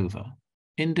mull that over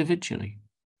individually,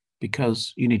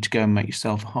 because you need to go and make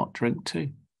yourself a hot drink too.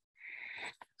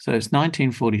 So it's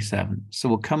 1947. So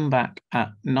we'll come back at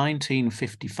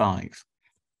 1955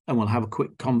 and we'll have a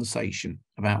quick conversation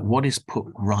about what is put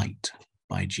right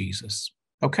by Jesus.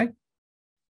 Okay?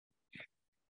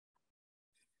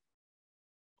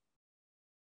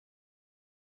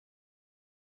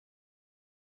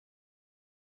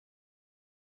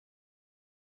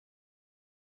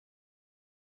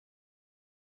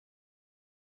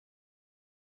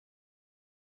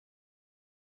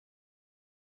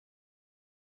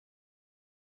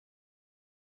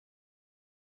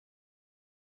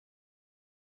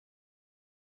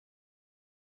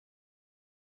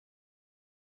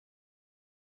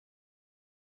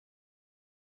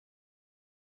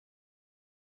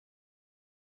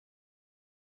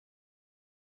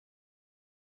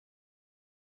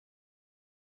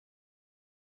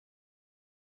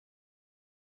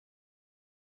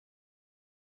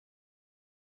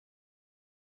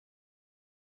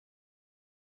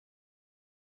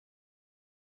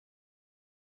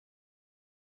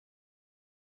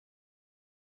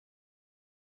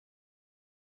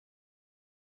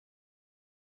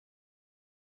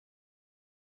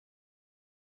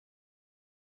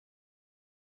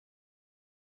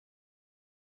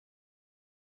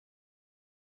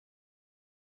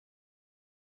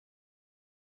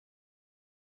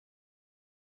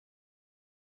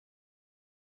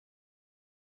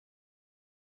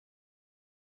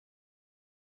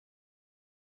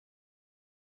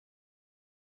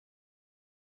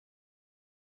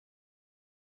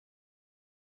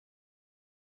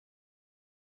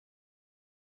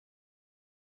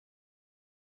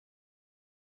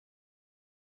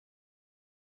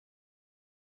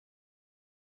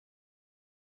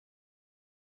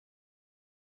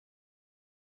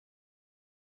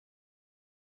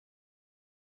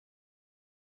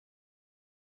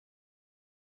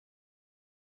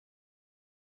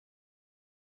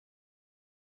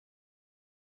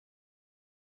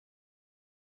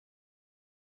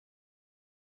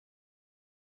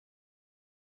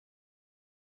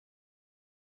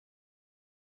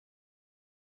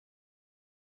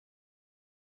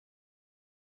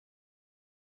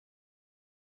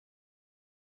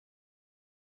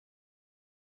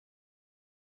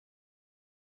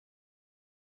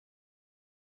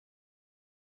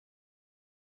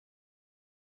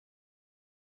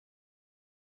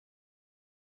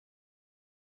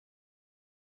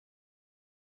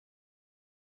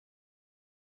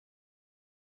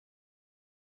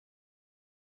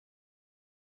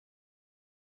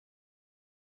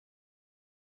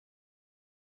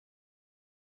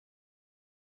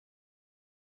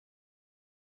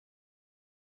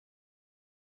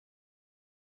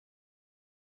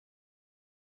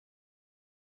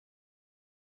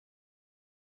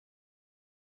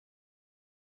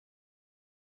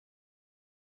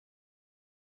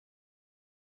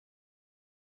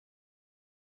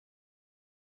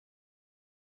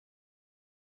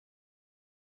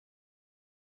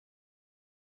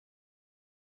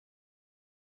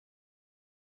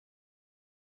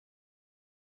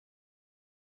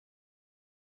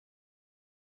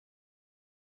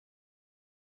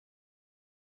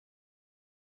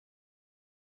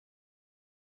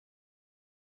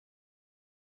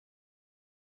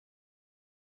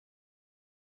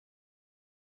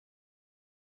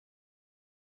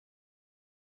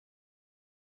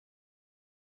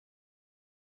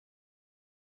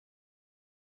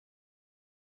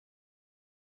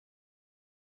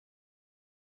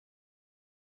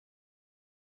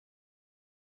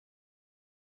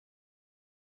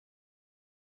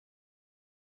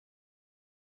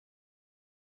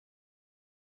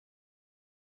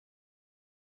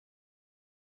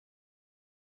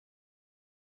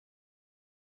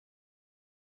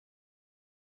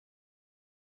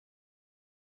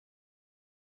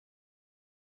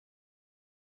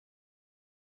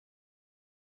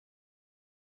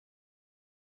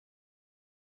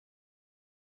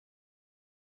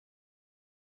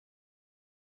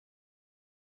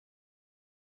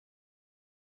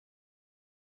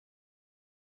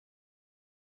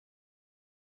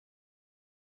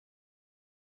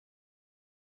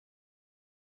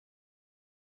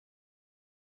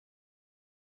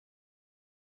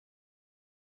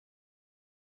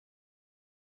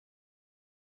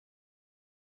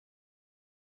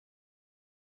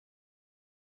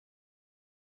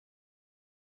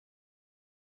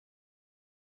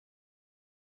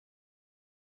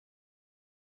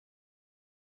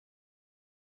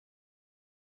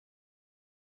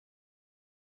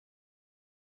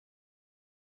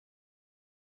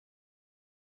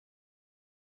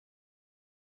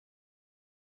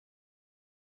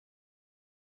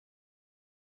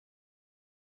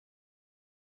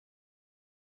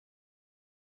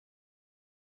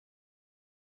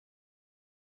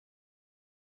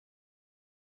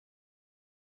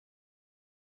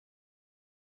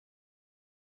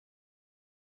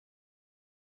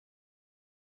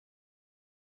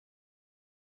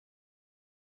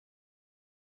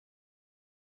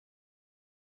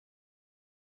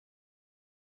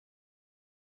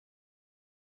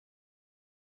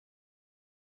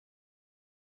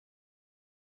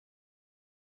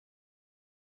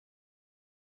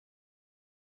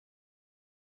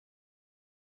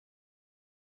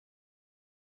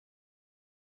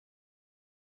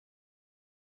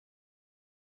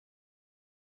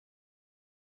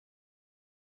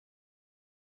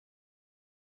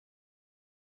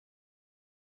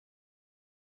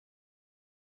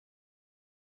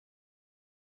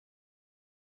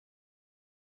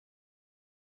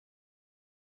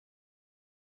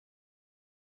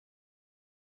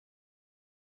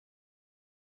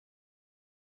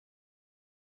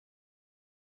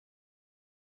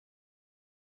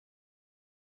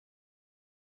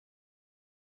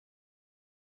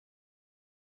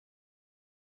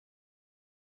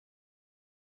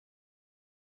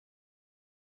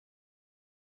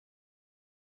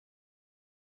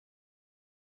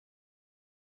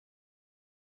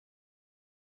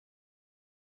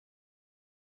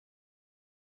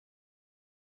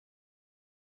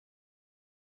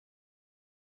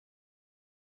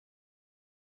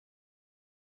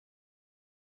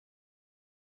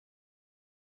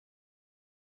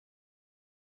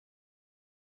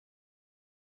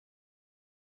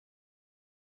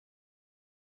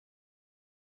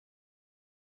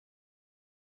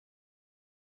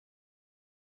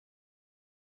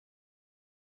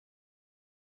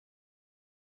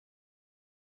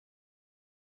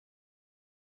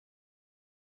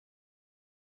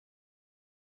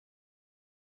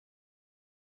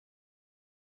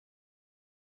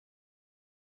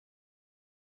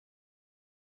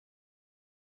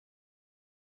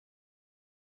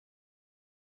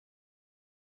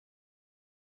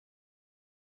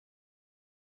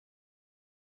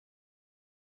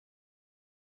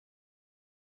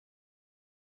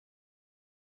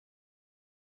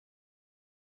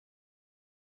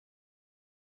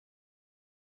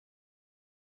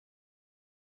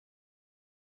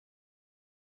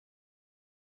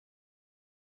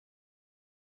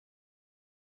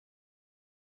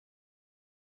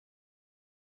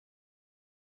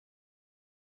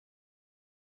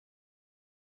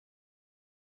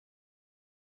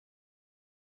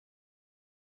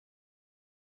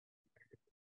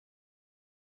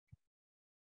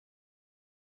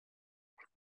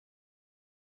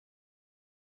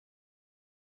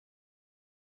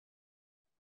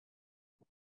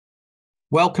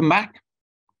 Welcome back.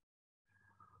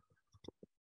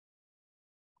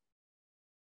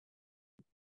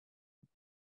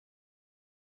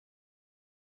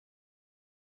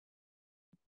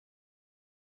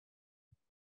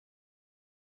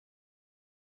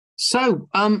 So,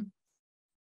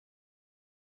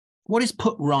 what is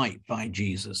put right by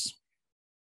Jesus?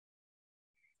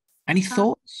 Any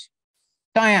thoughts?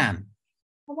 Diane?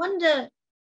 I wonder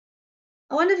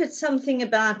if it's something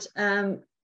about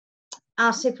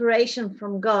our separation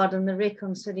from God and the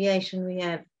reconciliation we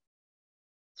have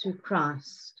through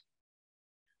Christ.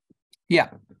 Yeah.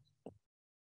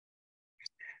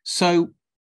 So,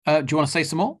 do you want to say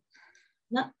some more?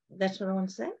 No, that's what I want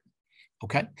to say.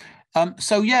 Okay.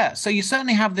 So you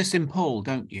certainly have this in Paul,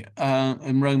 don't you?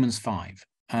 In Romans 5,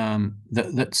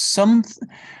 that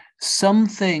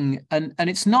something, and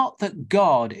it's not that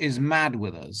God is mad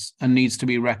with us and needs to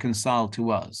be reconciled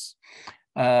to us,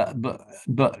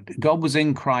 but God was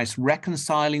in Christ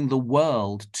reconciling the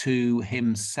world to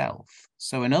himself.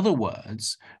 So in other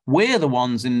words, we're the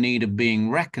ones in need of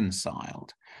being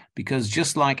reconciled, because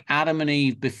just like Adam and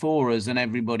Eve before us and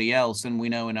everybody else, and we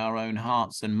know in our own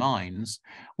hearts and minds,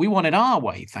 we want it our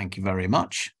way, thank you very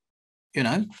much,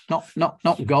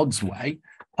 not God's way.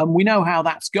 And we know how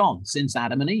that's gone since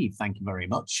Adam and Eve, thank you very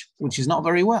much, which is not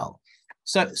very well.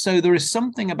 So there is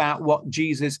something about what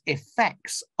Jesus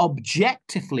effects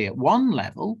objectively at one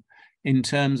level in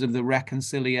terms of the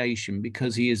reconciliation,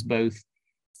 because he is both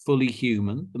fully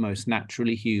human, the most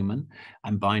naturally human,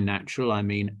 and by natural I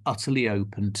mean utterly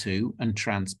open to and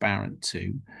transparent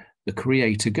to the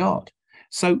Creator God.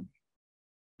 So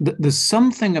there's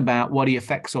something about what he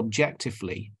affects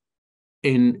objectively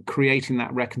in creating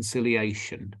that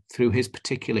reconciliation through his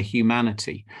particular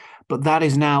humanity, but that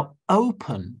is now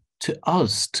open to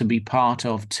us to be part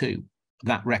of too,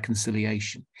 that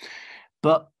reconciliation.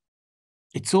 But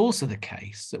it's also the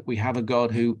case that we have a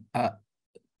God who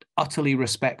utterly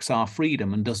respects our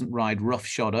freedom and doesn't ride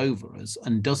roughshod over us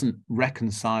and doesn't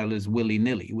reconcile us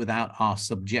willy-nilly without our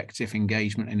subjective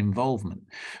engagement and involvement.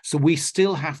 So we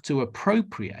still have to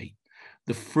appropriate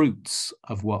the fruits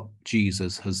of what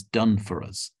Jesus has done for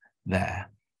us there.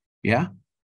 Yeah?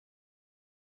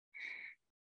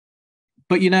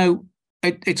 But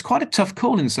it's quite a tough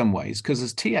call in some ways, because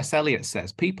as T.S. Eliot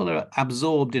says, people are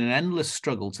absorbed in an endless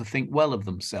struggle to think well of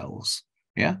themselves.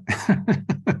 Yeah.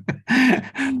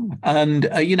 And,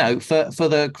 for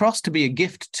the cross to be a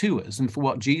gift to us and for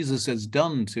what Jesus has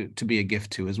done to be a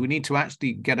gift to us, we need to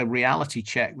actually get a reality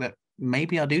check that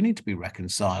maybe I do need to be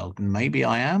reconciled, and maybe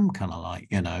I am kind of like,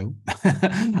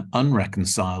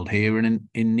 unreconciled here and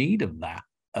in need of that.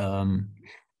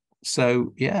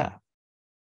 So, yeah.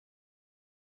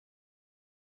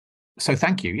 So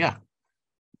thank you. Yeah.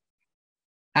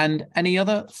 And any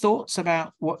other thoughts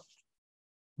about what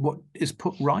is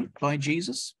put right by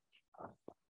Jesus?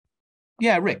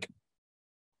 Yeah, Rick.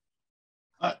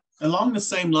 Along the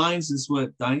same lines as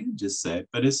what Diane just said,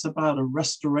 but it's about a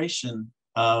restoration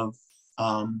of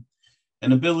an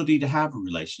ability to have a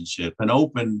relationship, an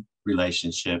open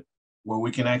relationship where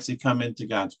we can actually come into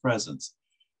God's presence.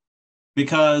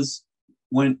 Because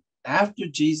after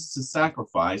Jesus'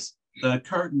 sacrifice, the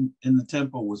curtain in the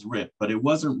temple was ripped, but it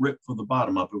wasn't ripped from the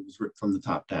bottom up, it was ripped from the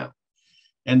top down.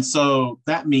 And so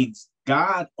that means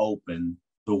God opened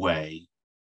the way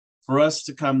for us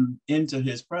to come into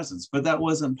his presence. But that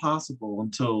wasn't possible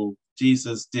until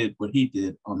Jesus did what he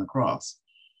did on the cross.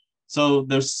 So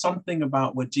there's something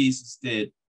about what Jesus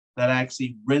did that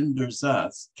actually renders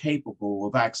us capable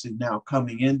of actually now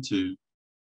coming into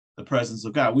the presence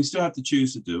of God. We still have to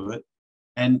choose to do it.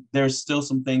 And there's still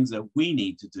some things that we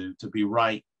need to do to be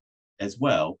right as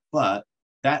well. But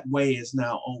that way is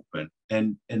now open,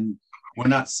 and we're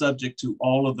not subject to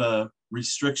all of the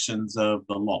restrictions of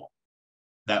the law.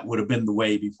 That would have been the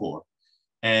way before,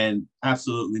 and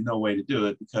absolutely no way to do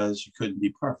it because you couldn't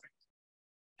be perfect.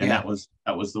 And that was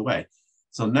the way.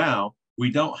 So now we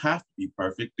don't have to be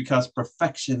perfect because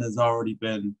perfection has already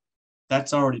been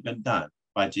done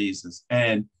by Jesus.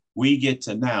 And we get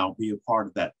to now be a part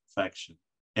of that perfection.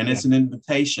 And it's an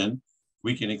invitation.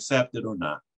 We can accept it or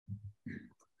not.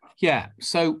 Yeah.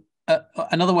 So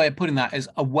another way of putting that is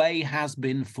a way has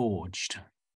been forged.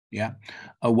 Yeah.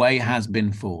 A way has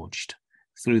been forged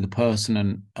through the person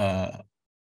and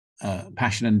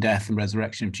passion and death and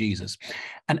resurrection of Jesus.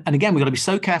 And again, we've got to be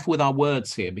so careful with our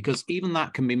words here, because even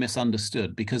that can be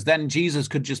misunderstood, because then Jesus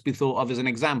could just be thought of as an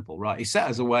example, right? He set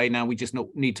us a way, now we just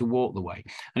need to walk the way.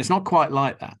 And it's not quite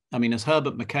like that. I mean, as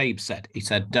Herbert McCabe said, he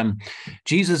said,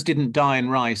 Jesus didn't die and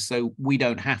rise so we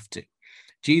don't have to.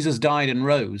 Jesus died and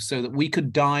rose so that we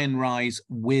could die and rise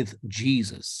with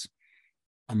Jesus.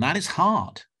 And that is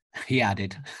hard. he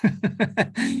added.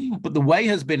 But the way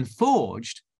has been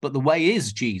forged, but the way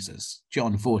is Jesus,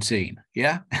 John 14.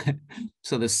 Yeah.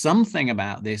 So there's something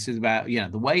about this is about, you know,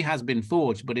 the way has been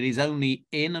forged, but it is only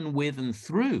in and with and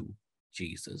through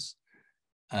Jesus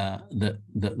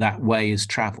that way is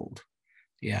traveled.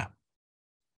 Yeah.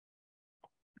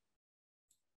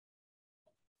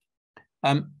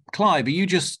 Clive, are you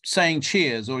just saying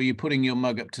cheers, or are you putting your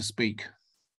mug up to speak?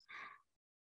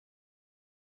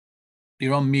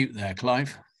 You're on mute there,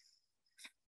 Clive.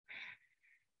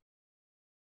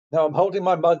 No, I'm holding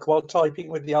my mug while typing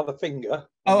with the other finger.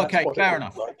 Oh, okay, fair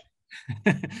enough. Like.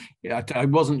 Yeah, I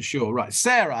wasn't sure. Right,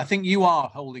 Sarah, I think you are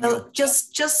holding. Well,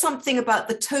 just something about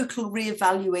the total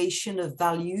reevaluation of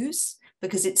values,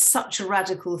 because it's such a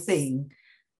radical thing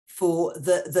for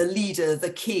the leader, the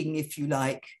king, if you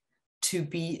like, to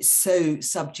be so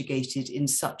subjugated in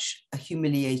such a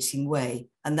humiliating way,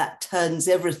 and that turns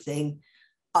everything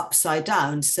upside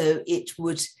down. So it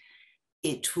would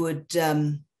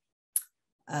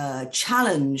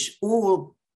challenge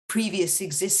all previous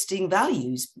existing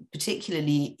values,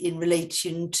 particularly in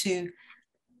relation to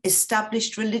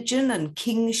established religion and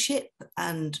kingship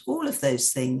and all of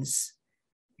those things.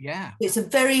 Yeah, it's a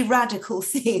very radical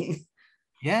thing.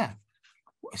 Yeah.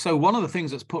 So one of the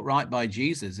things that's put right by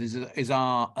Jesus is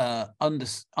our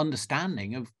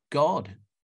understanding of God.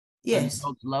 Yes. And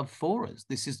God's love for us.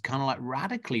 This is kind of like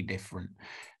radically different.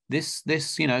 This,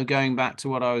 you know, going back to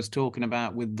what I was talking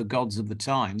about with the gods of the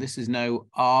time, this is no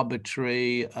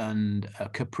arbitrary and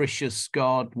capricious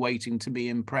God waiting to be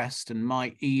impressed and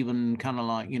might even kind of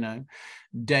like, you know,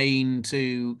 deign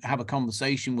to have a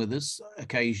conversation with us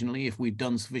occasionally if we've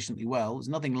done sufficiently well. There's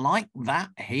nothing like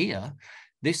that here.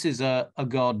 This is a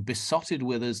God besotted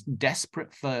with us,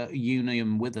 desperate for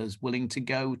union with us, willing to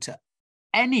go to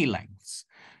any lengths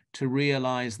to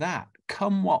realize that,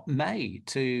 come what may,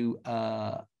 to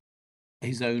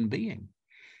his own being.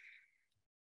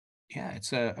 Yeah,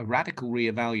 it's a radical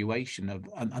reevaluation of,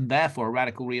 and therefore a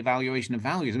radical reevaluation of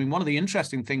values. I mean, one of the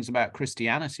interesting things about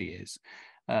Christianity is,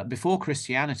 before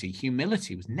Christianity,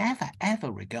 humility was never,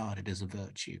 ever regarded as a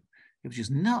virtue. It was just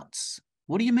nuts.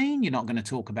 What do you mean you're not going to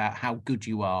talk about how good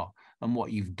you are and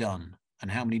what you've done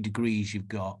and how many degrees you've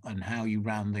got and how you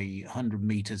ran the 100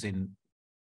 meters in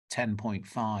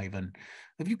 10.5? And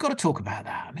have you got to talk about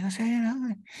that? I mean, I say, you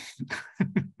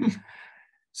know.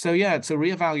 So yeah, it's a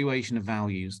reevaluation of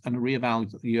values and a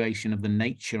reevaluation of the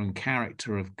nature and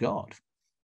character of God.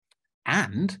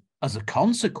 And as a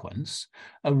consequence,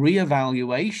 a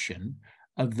reevaluation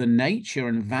of the nature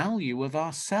and value of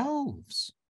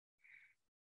ourselves.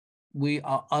 We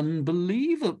are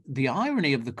unbelievable. The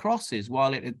irony of the cross is,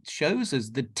 while it shows us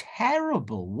the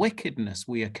terrible wickedness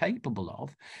we are capable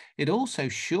of, it also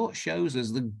shows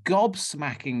us the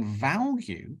gobsmacking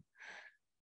value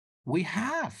we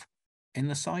have in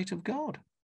the sight of God.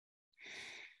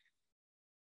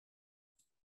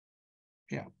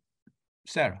 Yeah.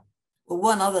 Sarah. Well,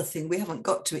 one other thing, we haven't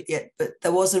got to it yet, but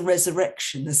there was a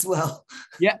resurrection as well.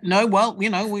 Yeah, no, well, we'll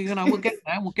get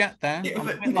there. We'll get there.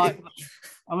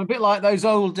 I'm a bit like those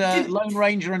old Lone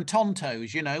Ranger and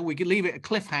Tontos, you know, we could leave it a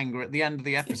cliffhanger at the end of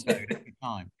the episode every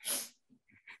time.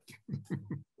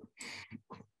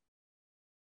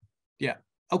 Yeah.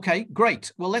 Okay,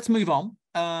 great. Well, let's move on.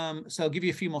 So I'll give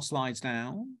you a few more slides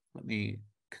now. Let me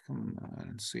come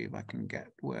and see if I can get,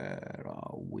 where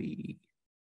are we?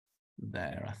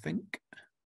 There, I think.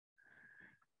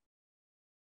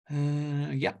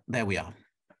 Yeah, there we are.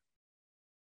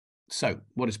 So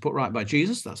what is put right by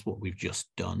Jesus? That's what we've just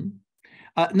done.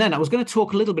 And then I was going to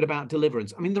talk a little bit about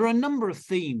deliverance. I mean, there are a number of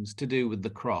themes to do with the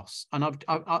cross, and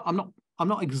I'm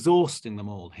not exhausting them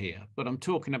all here, but I'm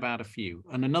talking about a few.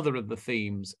 And another of the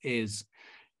themes is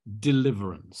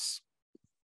deliverance.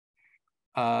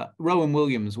 Rowan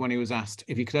Williams, when he was asked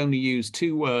if he could only use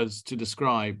two words to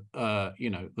describe, you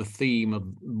know, the theme of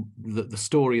the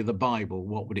story of the Bible,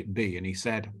 what would it be? And he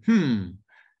said,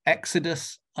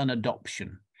 Exodus and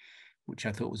adoption, which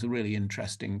I thought was a really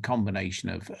interesting combination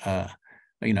of,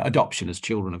 you know, adoption as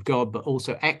children of God, but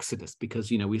also Exodus, because,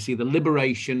 you know, we see the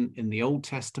liberation in the Old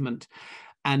Testament,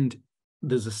 and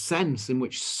there's a sense in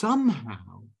which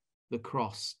somehow the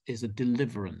cross is a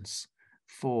deliverance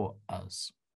for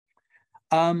us.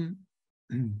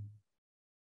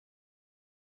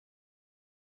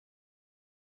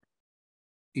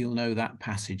 You'll know that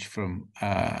passage from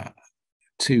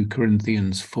 2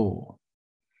 Corinthians 4.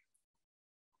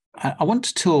 I want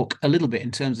to talk a little bit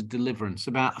in terms of deliverance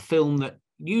about a film that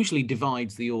usually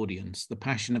divides the audience, The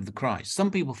Passion of the Christ. Some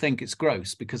people think it's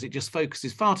gross because it just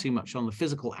focuses far too much on the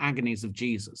physical agonies of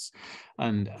Jesus,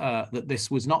 and that this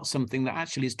was not something that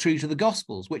actually is true to the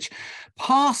Gospels, which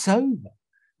pass over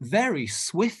very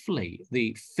swiftly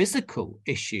the physical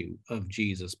issue of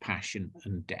Jesus' passion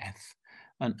and death,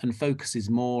 and focuses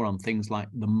more on things like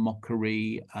the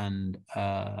mockery and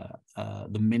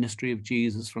the ministry of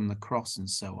Jesus from the cross and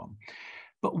so on.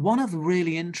 But one of the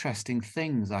really interesting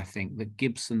things, I think, that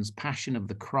Gibson's Passion of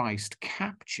the Christ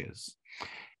captures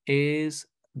is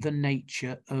the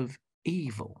nature of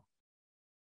evil.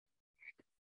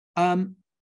 And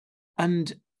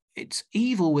it's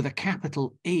evil with a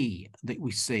capital E that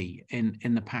we see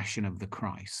in the Passion of the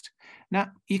Christ. Now,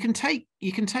 you can take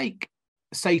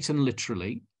Satan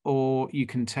literally, or you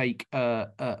can take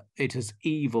it as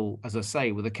evil, as I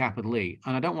say, with a capital E.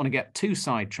 And I don't want to get too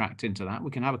sidetracked into that.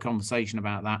 We can have a conversation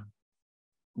about that,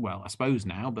 well, I suppose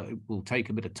now, but it will take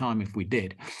a bit of time if we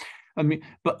did. I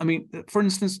mean, for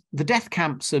instance, the death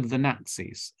camps of the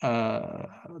Nazis,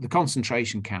 the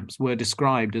concentration camps, were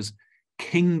described as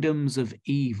kingdoms of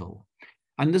evil.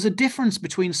 And there's a difference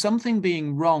between something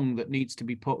being wrong that needs to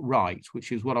be put right,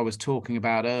 which is what I was talking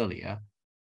about earlier,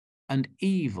 and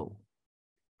evil.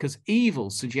 Because evil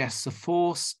suggests a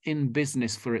force in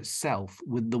business for itself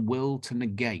with the will to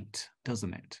negate,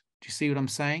 doesn't it? Do you see what I'm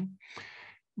saying?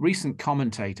 Recent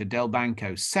commentator Del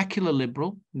Banco, secular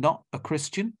liberal, not a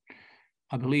Christian.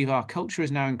 I believe our culture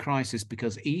is now in crisis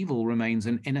because evil remains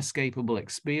an inescapable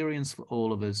experience for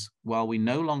all of us, while we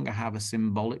no longer have a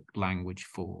symbolic language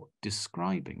for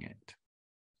describing it.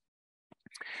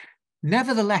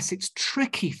 Nevertheless, it's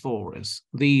tricky for us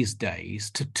these days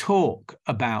to talk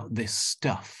about this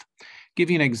stuff.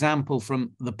 Give you an example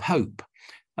from the Pope.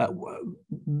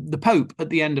 The Pope, at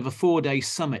the end of a 4-day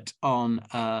summit on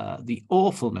the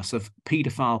awfulness of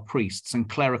paedophile priests and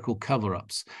clerical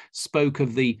cover-ups, spoke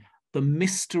of the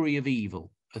mystery of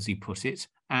evil, as he put it,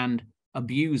 and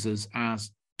abusers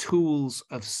as tools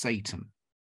of Satan.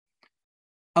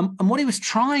 And what he was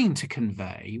trying to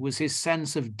convey was his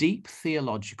sense of deep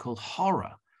theological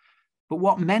horror. But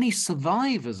what many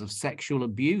survivors of sexual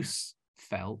abuse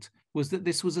felt was that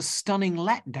this was a stunning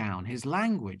letdown, his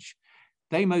language.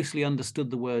 They mostly understood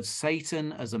the word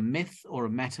Satan as a myth or a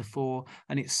metaphor,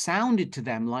 and it sounded to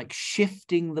them like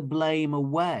shifting the blame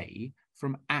away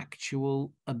from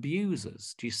actual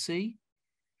abusers. Do you see?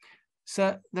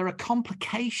 So there are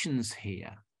complications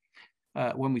here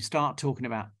when we start talking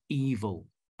about evil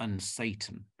and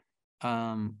Satan.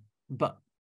 But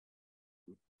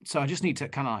so I just need to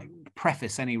kind of like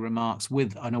preface any remarks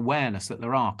with an awareness that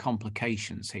there are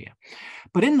complications here.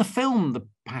 But in the film, The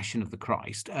Passion of the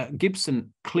Christ,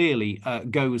 Gibson clearly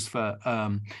goes for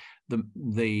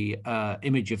the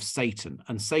image of Satan,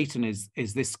 and Satan is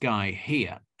this guy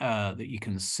here that you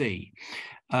can see.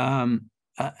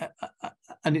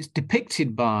 And it's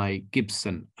depicted by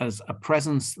Gibson as a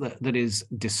presence that is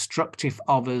destructive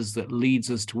of us, that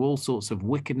leads us to all sorts of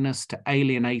wickedness, to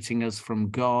alienating us from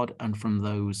God and from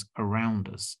those around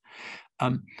us.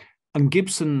 And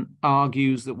Gibson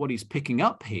argues that what he's picking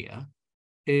up here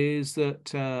is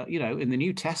that, in the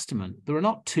New Testament, there are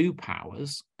not two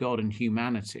powers, God and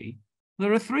humanity.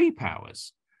 There are three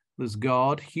powers. There's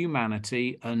God,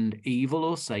 humanity, and evil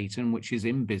or Satan, which is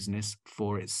in business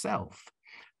for itself.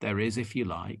 There is, if you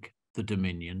like, the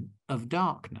dominion of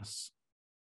darkness.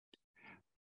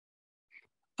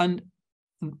 And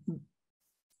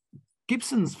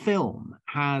Gibson's film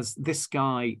has this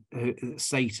guy,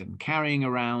 Satan, carrying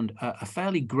around a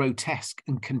fairly grotesque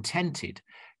and contented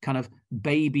kind of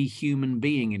baby human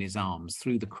being in his arms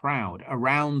through the crowd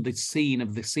around the scene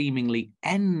of the seemingly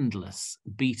endless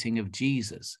beating of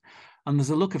Jesus. And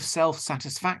there's a look of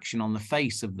self-satisfaction on the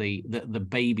face of the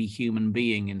baby human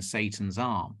being in Satan's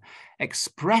arm,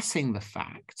 expressing the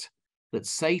fact that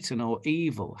Satan or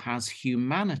evil has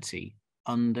humanity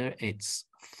under its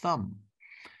thumb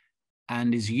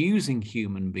and is using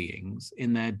human beings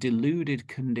in their deluded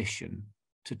condition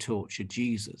to torture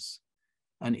Jesus.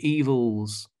 And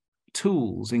evil's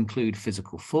tools include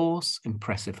physical force,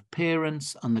 impressive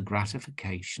appearance, and the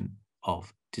gratification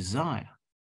of desire.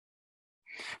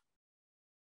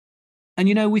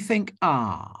 And we think,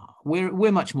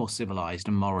 we're much more civilized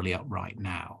and morally upright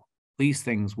now. These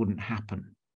things wouldn't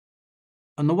happen.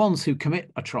 And the ones who commit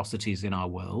atrocities in our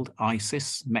world,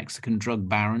 ISIS, Mexican drug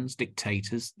barons,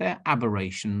 dictators, they're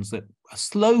aberrations that are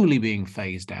slowly being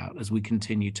phased out as we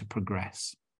continue to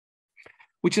progress.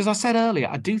 Which, as I said earlier,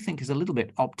 I do think is a little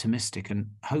bit optimistic and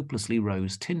hopelessly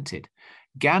rose-tinted.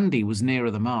 Gandhi was nearer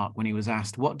the mark when he was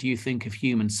asked, "What do you think of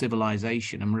human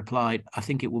civilization?" and replied, "I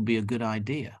think it would be a good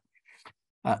idea."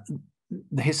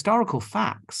 The historical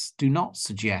facts do not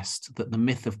suggest that the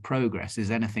myth of progress is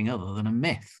anything other than a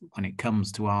myth when it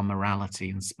comes to our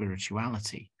morality and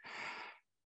spirituality.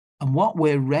 And what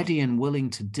we're ready and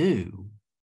willing to do,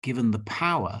 given the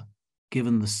power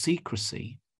given the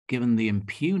secrecy, given the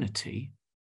impunity,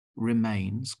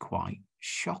 remains quite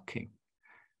shocking.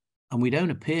 And we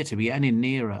don't appear to be any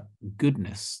nearer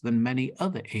goodness than many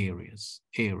other eras.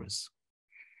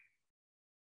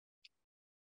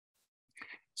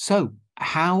 So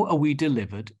how are we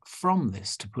delivered from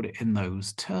this, to put it in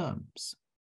those terms?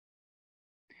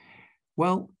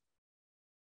 Well,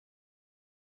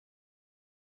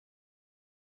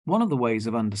 one of the ways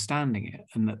of understanding it,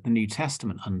 and that the New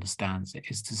Testament understands it,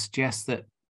 is to suggest that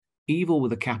evil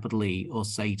with a capital E, or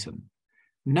Satan,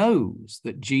 knows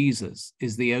that Jesus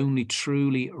is the only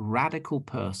truly radical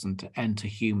person to enter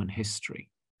human history,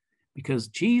 because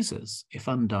Jesus, if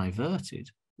undiverted,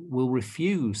 will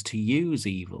refuse to use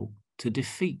evil to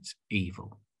defeat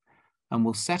evil, and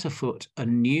will set afoot a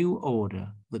new order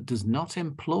that does not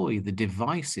employ the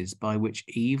devices by which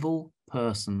evil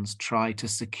persons try to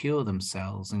secure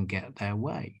themselves and get their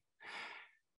way.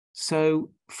 So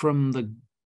from the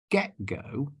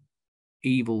get-go,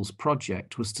 evil's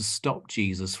project was to stop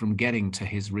Jesus from getting to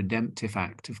his redemptive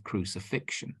act of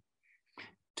crucifixion,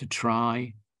 to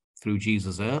try, through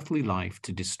Jesus' earthly life,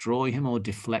 to destroy him or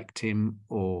deflect him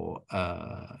or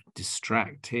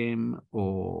distract him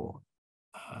or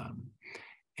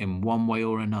in one way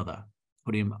or another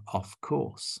put him off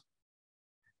course.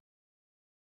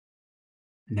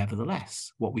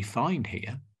 Nevertheless, what we find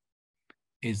here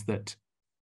is that,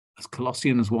 as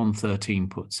Colossians 1:13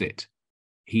 puts it,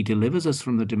 he delivers us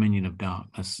from the dominion of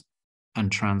darkness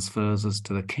and transfers us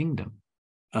to the kingdom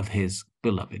of his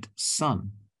beloved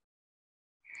Son.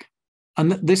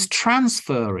 And this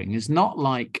transferring is not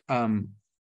like a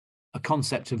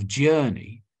concept of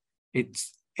journey.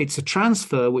 It's a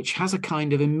transfer which has a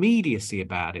kind of immediacy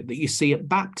about it that you see at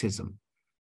baptism.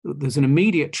 There's an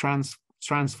immediate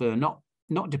transfer,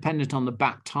 not dependent on the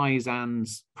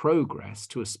baptizand's progress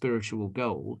to a spiritual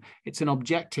goal. It's an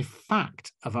objective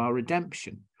fact of our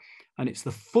redemption. And it's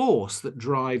the force that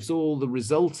drives all the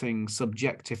resulting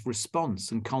subjective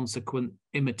response and consequent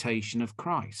imitation of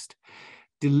Christ.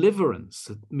 Deliverance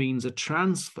means a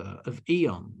transfer of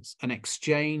eons, an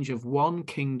exchange of one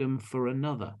kingdom for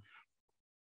another.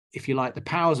 If you like, the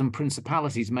powers and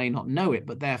principalities may not know it,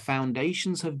 but their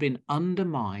foundations have been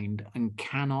undermined and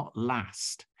cannot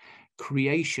last.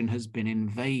 Creation has been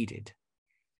invaded.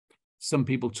 Some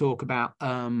people talk about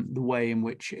the way in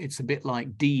which it's a bit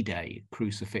like D-Day,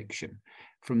 crucifixion.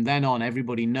 From then on,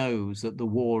 everybody knows that the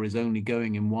war is only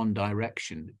going in one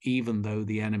direction, even though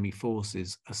the enemy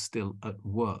forces are still at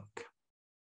work.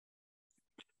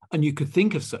 And you could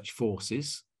think of such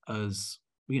forces as,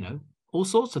 all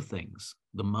sorts of things.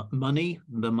 The money,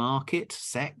 the market,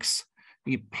 sex,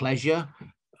 pleasure,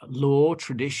 law,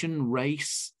 tradition,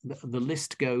 race, the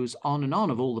list goes on and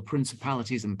on of all the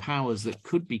principalities and powers that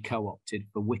could be co-opted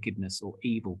for wickedness or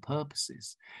evil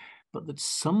purposes. But that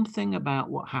something about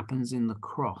what happens in the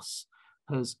cross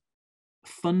has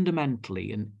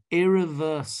fundamentally and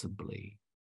irreversibly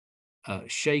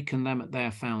shaken them at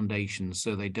their foundations,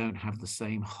 so they don't have the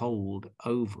same hold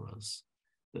over us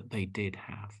that they did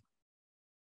have.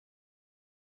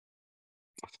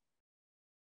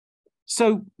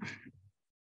 So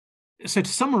to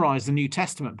summarize the New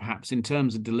Testament, perhaps in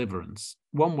terms of deliverance,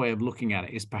 one way of looking at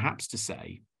it is perhaps to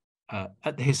say,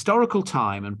 at the historical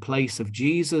time and place of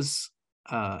Jesus'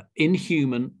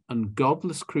 inhuman and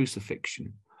godless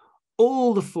crucifixion,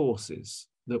 all the forces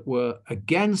that were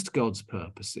against God's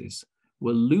purposes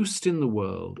were loosed in the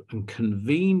world and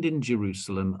convened in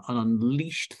Jerusalem and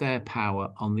unleashed their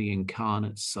power on the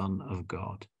incarnate Son of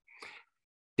God.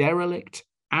 Derelict,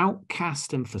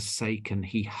 outcast and forsaken,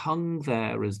 he hung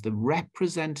there as the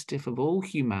representative of all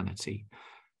humanity,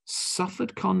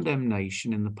 suffered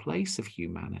condemnation in the place of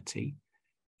humanity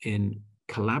in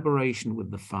collaboration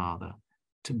with the Father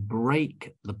to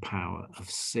break the power of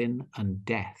sin and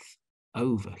death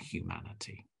over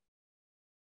humanity.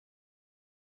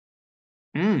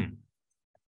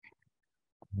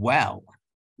 Well,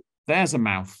 there's a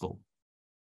mouthful.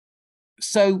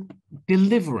 So,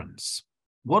 deliverance.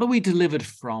 What are we delivered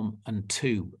from and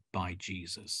to by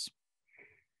Jesus?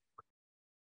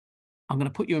 I'm going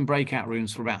to put you in breakout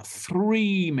rooms for about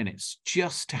 3 minutes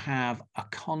just to have a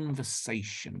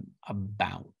conversation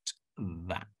about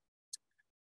that.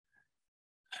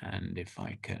 And if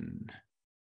I can,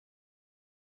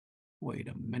 wait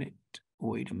a minute,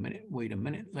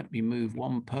 let me move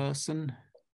one person.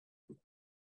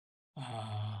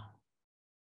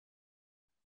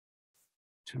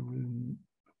 To room,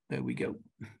 there we go.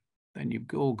 Then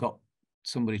you've all got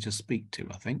somebody to speak to,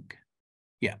 I think.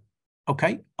 Yeah.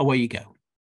 Okay, away you go.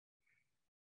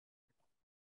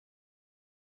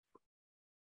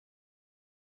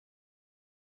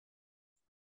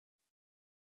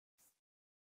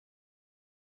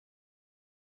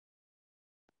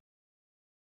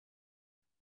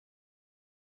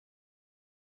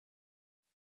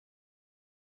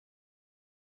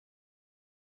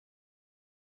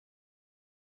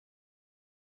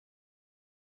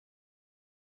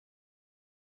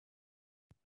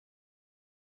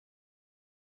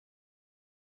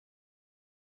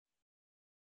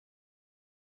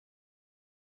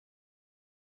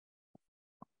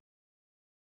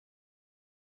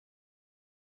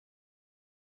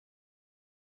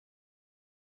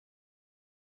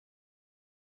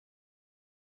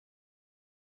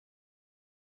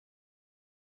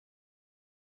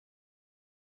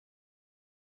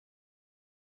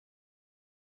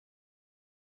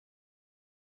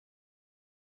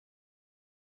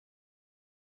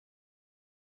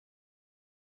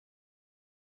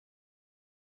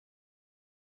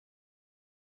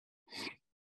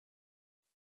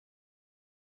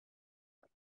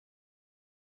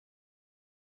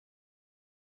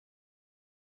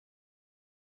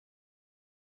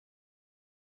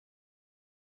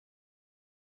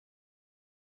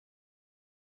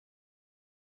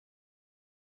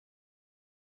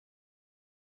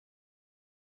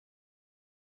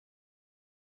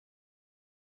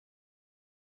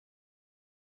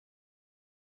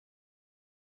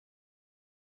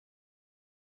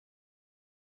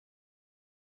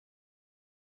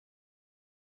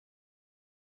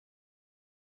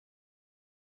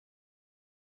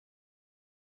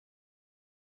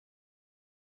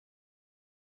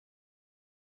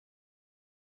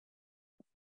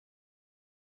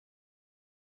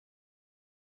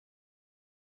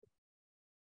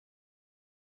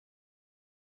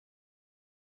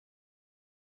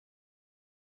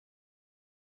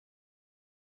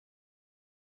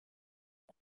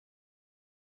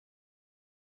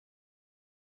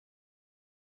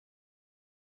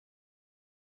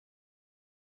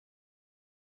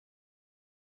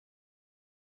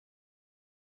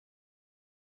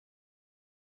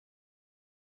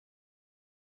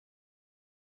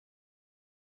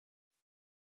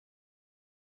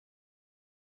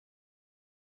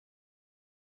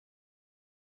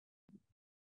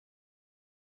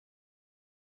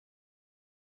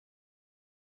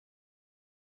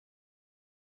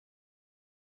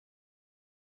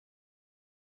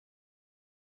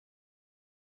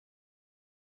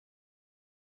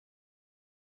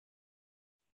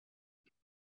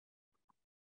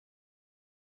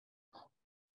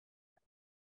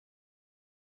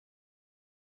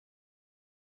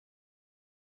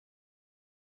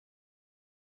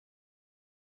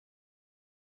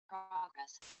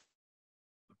 progress.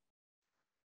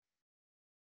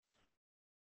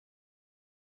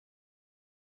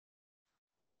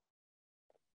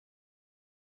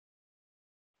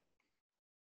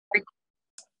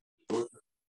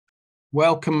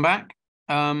 Welcome back.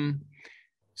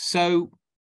 So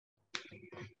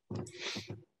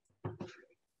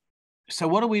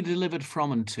what are we delivered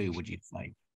from and to, would you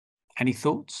say? Any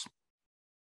thoughts?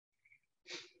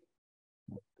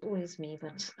 Always me,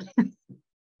 but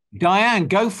Diane,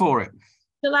 go for it.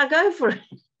 shall I go for it?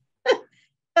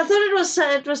 I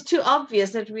thought it was too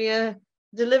obvious that we are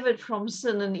delivered from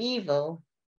sin and evil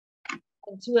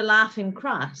to a life in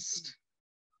Christ.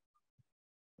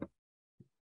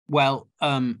 Well,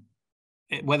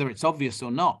 whether it's obvious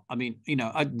or not, I mean, you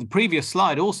know, the previous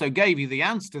slide also gave you the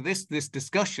answer to this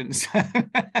discussion. So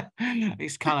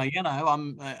it's kind of, you know,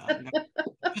 I'm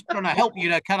just trying to help you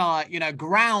to kind of, you know,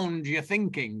 ground your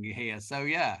thinking here. So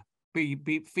yeah,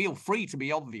 feel free to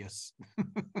be obvious.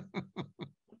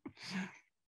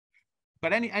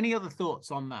 But any other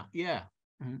thoughts on that? Yeah.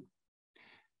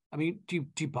 I mean, do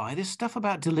you buy this stuff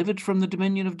about delivered from the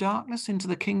dominion of darkness into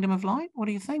the kingdom of light? What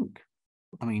do you think?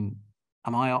 I mean,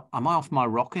 am I off my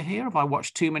rocker here? Have I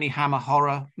watched too many Hammer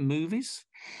horror movies?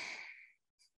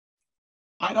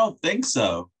 I don't think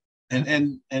so.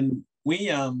 And we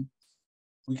kind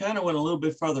of went a little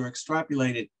bit further,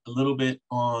 extrapolated a little bit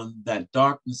on that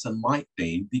darkness and light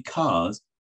theme, because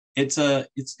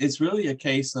it's really a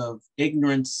case of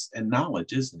ignorance and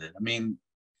knowledge, isn't it? I mean,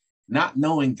 not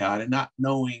knowing God and not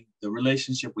knowing the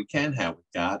relationship we can have with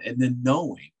God, and then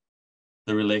knowing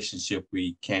the relationship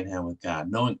we can have with God,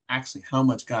 knowing actually how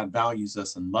much God values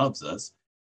us and loves us,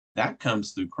 that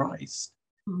comes through Christ.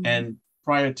 Mm-hmm. And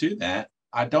prior to that,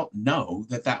 I don't know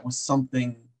that was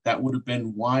something that would have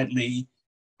been widely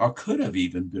or could have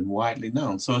even been widely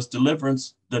known. So it's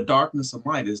deliverance, the darkness of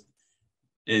light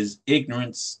is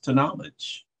ignorance to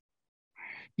knowledge.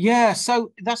 Yeah,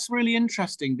 so that's really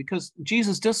interesting, because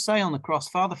Jesus does say on the cross,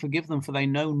 Father, forgive them, for they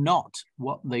know not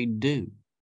what they do.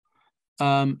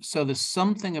 So there's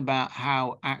something about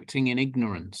how acting in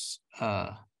ignorance.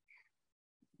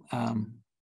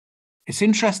 It's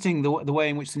interesting the way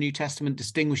in which the New Testament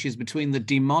distinguishes between the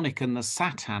demonic and the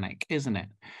satanic, isn't it?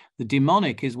 The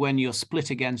demonic is when you're split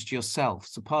against yourself.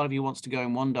 So part of you wants to go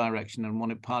in one direction and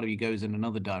one part of you goes in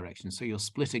another direction. So you're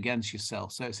split against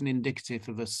yourself. So it's an indicative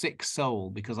of a sick soul,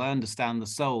 because I understand the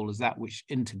soul as that which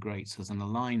integrates us and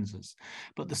aligns us.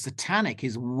 But the satanic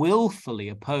is willfully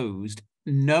opposed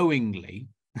knowingly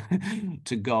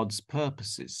to God's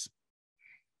purposes.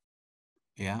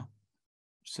 Yeah.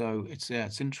 So it's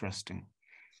interesting.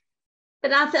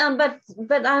 But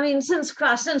I mean,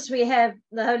 since we have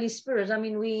the Holy Spirit, I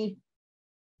mean,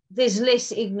 there's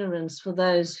less ignorance for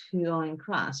those who are in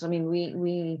Christ. I mean,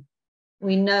 we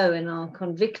know and are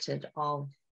convicted of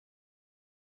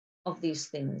these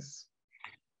things.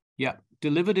 Yeah,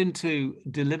 delivered into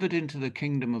the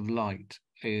kingdom of light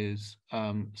is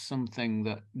something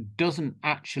that doesn't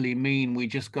actually mean we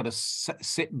just got to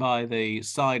sit by the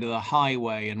side of the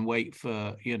highway and wait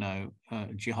for, you know,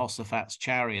 Jehoshaphat's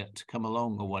chariot to come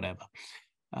along or whatever.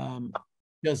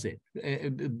 Does it?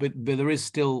 But there is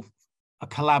still a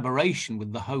collaboration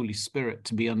with the Holy Spirit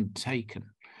to be undertaken.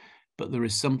 But there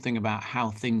is something about how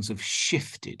things have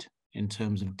shifted in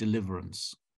terms of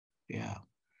deliverance. Yeah.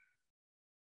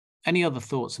 Any other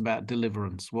thoughts about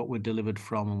deliverance, what we're delivered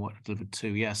from and what we're delivered to?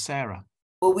 Yeah, Sarah.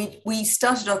 Well, we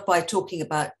started off by talking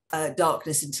about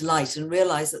darkness into light, and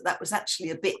realized that was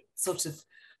actually a bit sort of,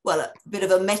 well, a bit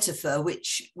of a metaphor,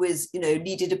 which was, you know,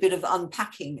 needed a bit of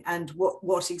unpacking, and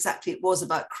what exactly it was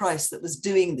about Christ that was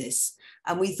doing this.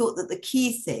 And we thought that the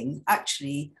key thing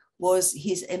actually was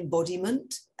his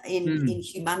embodiment in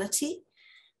humanity,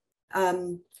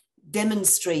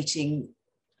 demonstrating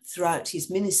throughout his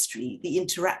ministry the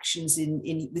interactions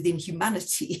within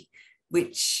humanity,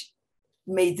 which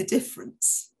made the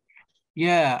difference.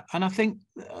 Yeah, and I think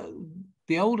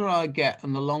the older I get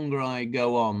and the longer I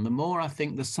go on, the more I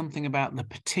think there's something about the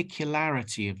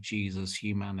particularity of Jesus'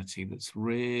 humanity that's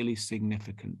really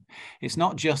significant. It's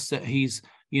not just that he's,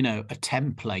 you know, a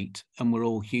template and we're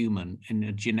all human in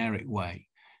a generic way.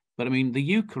 But I mean, the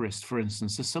Eucharist, for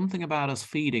instance, there's something about us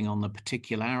feeding on the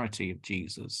particularity of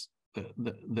Jesus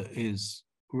that is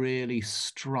really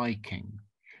striking.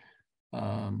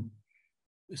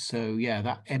 So yeah,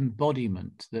 that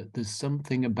embodiment, that there's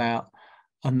something about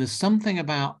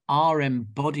our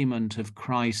embodiment of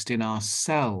Christ in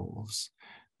ourselves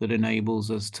that enables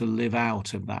us to live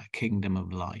out of that kingdom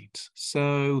of light.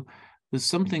 So there's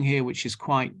something here which is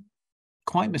quite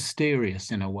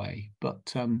mysterious in a way,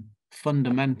 but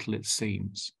fundamental, it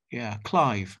seems. Yeah,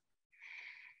 Clive.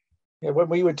 Yeah, when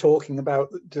we were talking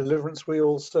about deliverance, we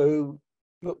also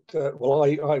looked at, well,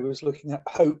 I was looking at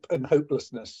hope and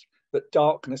hopelessness, that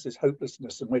darkness is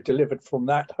hopelessness, and we're delivered from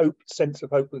that sense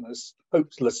of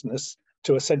hopelessness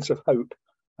to a sense of hope.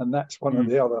 And that's one of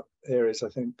the other areas, I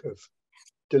think, of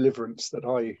deliverance that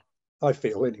I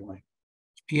feel anyway.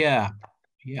 Yeah,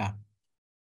 yeah.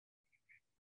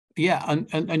 Yeah,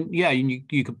 and yeah,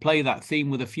 you could play that theme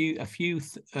with a few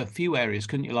areas,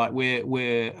 couldn't you? Like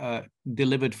we're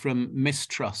delivered from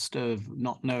mistrust of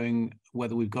not knowing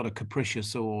whether we've got a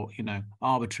capricious or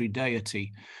arbitrary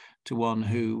deity, to one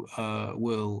who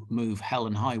will move hell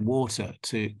and high water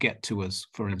to get to us,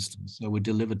 for instance. So we're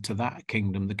delivered to that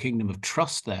kingdom, the kingdom of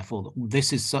trust. Therefore,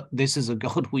 this is a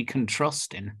God we can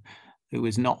trust in, who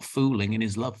is not fooling in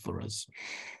his love for us.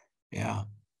 Yeah.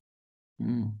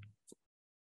 Mm.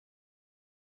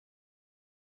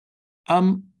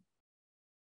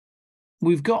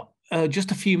 We've got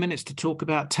just a few minutes to talk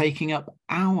about taking up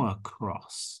our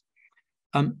cross.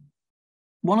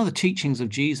 One of the teachings of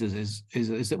Jesus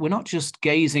is that we're not just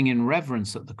gazing in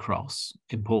reverence at the cross,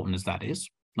 important as that is,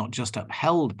 not just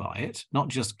upheld by it, not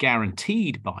just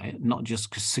guaranteed by it, not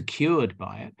just secured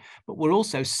by it, but we're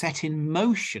also set in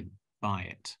motion by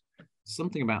it.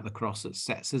 Something about the cross that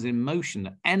sets us in motion,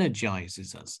 that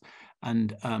energizes us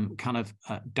and kind of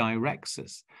directs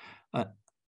us.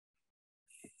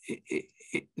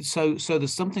 So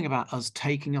there's something about us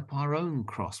taking up our own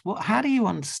cross. How do you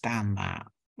understand that?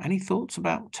 Any thoughts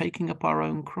about taking up our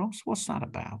own cross? What's that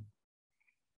about?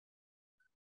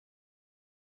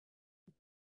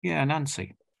 Yeah,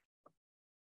 Nancy.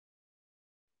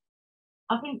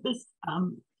 I think this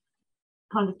kind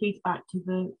of feeds back to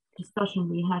the discussion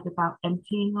we had about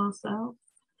emptying ourselves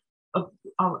of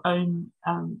our own,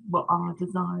 what our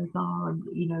desires are,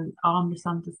 and our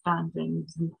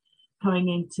misunderstandings, and coming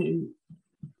into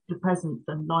the presence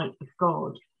and light of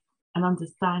God and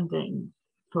understanding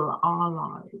for our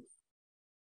lives,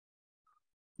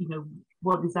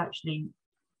 what is actually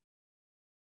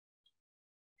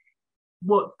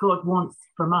what God wants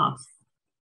from us,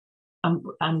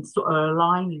 and sort of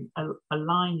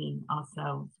aligning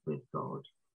ourselves with God,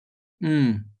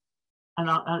 and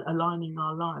aligning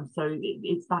our lives. So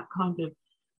it's that kind of,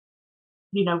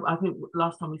 I think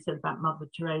last time we said about Mother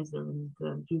Teresa and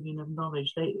Julian of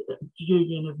Norwich,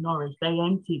 they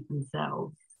emptied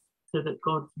themselves so that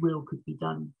God's will could be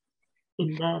done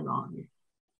in their lives.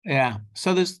 Yeah.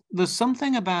 So there's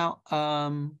something about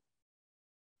our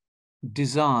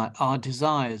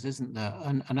desires, isn't there?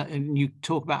 And you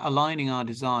talk about aligning our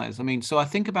desires. I mean, so I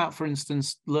think about, for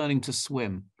instance, learning to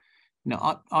swim.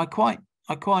 I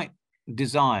quite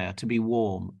desire to be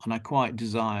warm, and I quite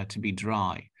desire to be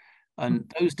dry.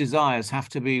 And those desires have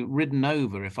to be ridden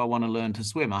over if I want to learn to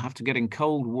swim. I have to get in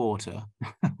cold water.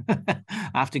 I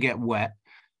have to get wet,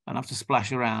 and I have to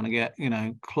splash around and get,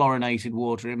 chlorinated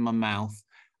water in my mouth.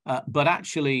 But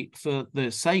actually, for the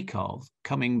sake of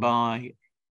coming by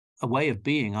a way of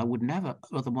being I would never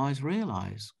otherwise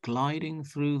realize, gliding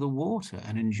through the water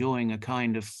and enjoying a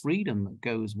kind of freedom that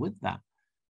goes with that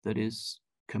is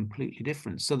completely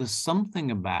different. So there's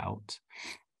something about,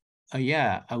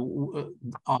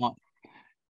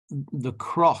 the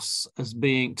cross as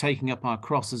being, taking up our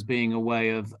cross as being a way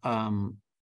of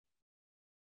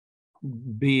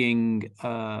being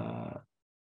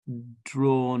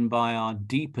drawn by our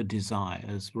deeper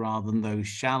desires rather than those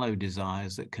shallow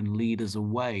desires that can lead us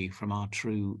away from our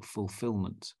true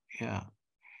fulfillment. Yeah.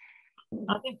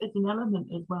 I think there's an element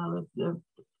as well of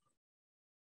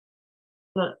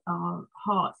that our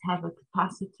hearts have a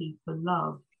capacity for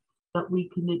love that we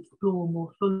can explore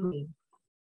more fully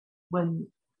when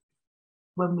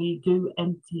we do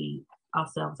empty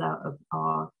ourselves out of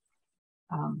our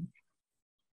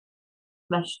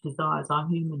flesh desires, our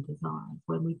human desires.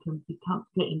 When we can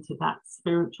get into that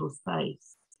spiritual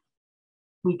space,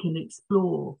 we can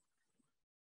explore.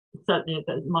 Certainly,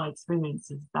 my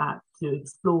experience is that, to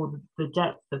explore the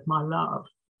depth of my love.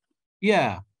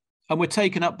 Yeah, and we're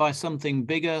taken up by something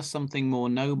bigger, something more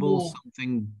noble,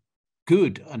 something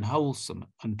good and wholesome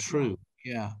and true.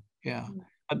 Yeah.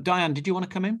 Diane, did you want to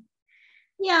come in?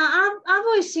 Yeah, I've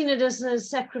always seen it as a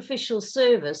sacrificial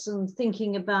service, and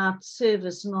thinking about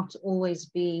service not always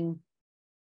being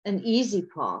an easy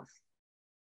path,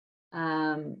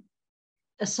 a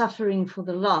suffering for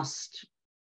the lost,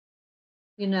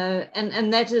 and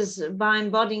that is by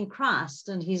embodying Christ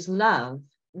and his love,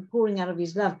 and pouring out of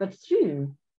his love, but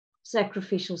through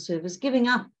sacrificial service, giving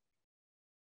up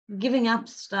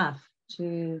stuff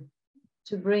to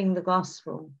bring the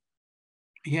gospel.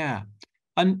 Yeah.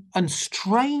 And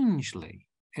strangely,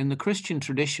 in the Christian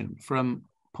tradition, from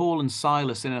Paul and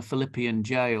Silas in a Philippian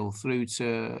jail through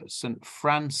to St.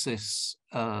 Francis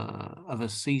of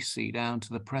Assisi down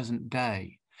to the present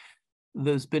day,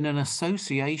 there's been an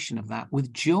association of that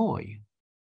with joy.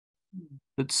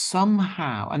 That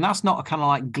somehow, and that's not a kind of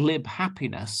like glib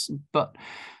happiness, but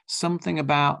something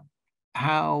about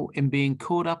how in being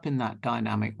caught up in that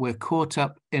dynamic, we're caught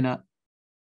up in a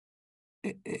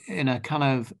kind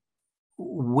of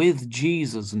with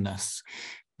Jesusness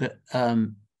that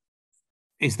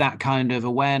is that kind of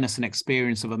awareness and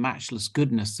experience of a matchless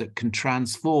goodness that can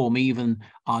transform even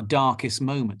our darkest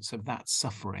moments of that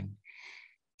suffering.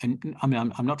 And I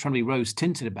mean, I'm not trying to be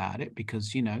rose-tinted about it,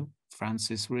 because, you know,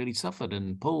 Francis really suffered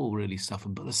and Paul really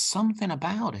suffered, but there's something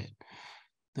about it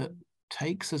that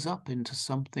takes us up into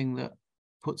something that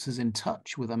puts us in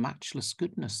touch with a matchless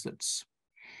goodness that's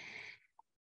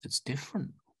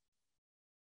different.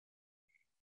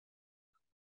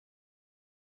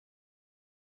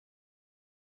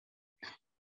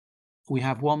 We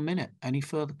have 1 minute. Any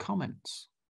further comments?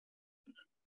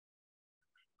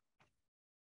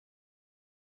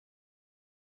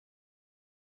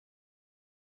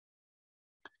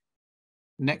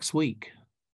 Next week,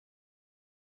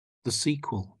 the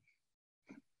sequel.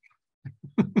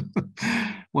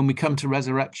 When we come to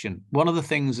resurrection, one of the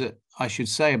things that I should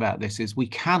say about this is we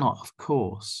cannot, of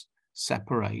course,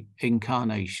 separate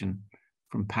incarnation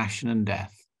from passion and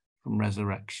death, from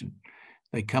resurrection.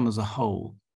 They come as a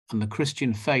whole, and the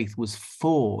Christian faith was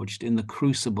forged in the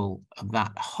crucible of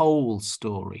that whole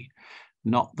story,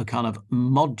 not the kind of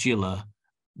modular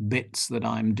bits that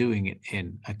I'm doing it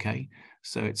in, okay?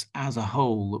 So it's as a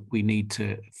whole that we need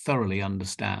to thoroughly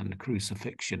understand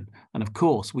crucifixion. And of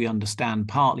course, we understand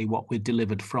partly what we're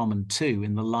delivered from and to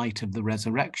in the light of the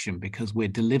resurrection, because we're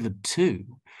delivered to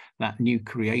that new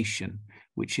creation,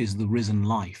 which is the risen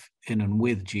life in and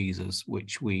with Jesus,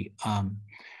 which we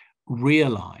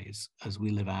realize as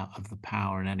we live out of the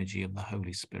power and energy of the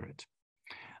Holy Spirit.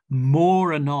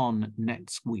 More anon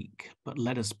next week, but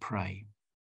let us pray.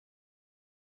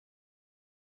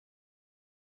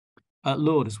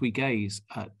 Lord, as we gaze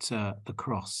at the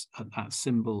cross, at that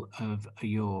symbol of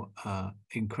your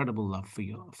incredible love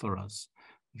for us,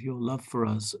 of your love for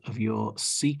us, of your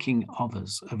seeking of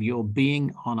us, of your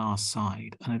being on our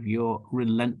side, and of your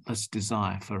relentless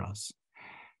desire for us,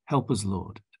 help us,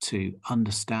 Lord, to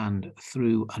understand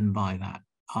through and by that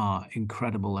our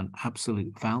incredible and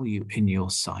absolute value in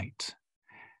your sight,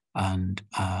 and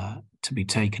to be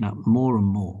taken up more and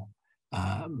more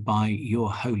by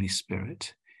your Holy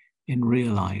Spirit, in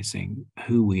realizing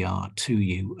who we are to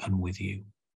you and with you.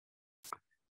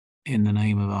 In the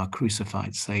name of our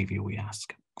crucified Savior, we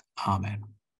ask. Amen.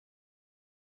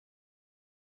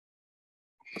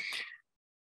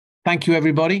 Thank you,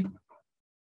 everybody.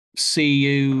 See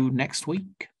you next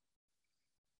week.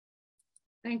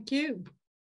 Thank you.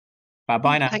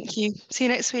 Bye-bye now. Thank you. See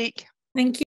you next week.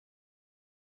 Thank you.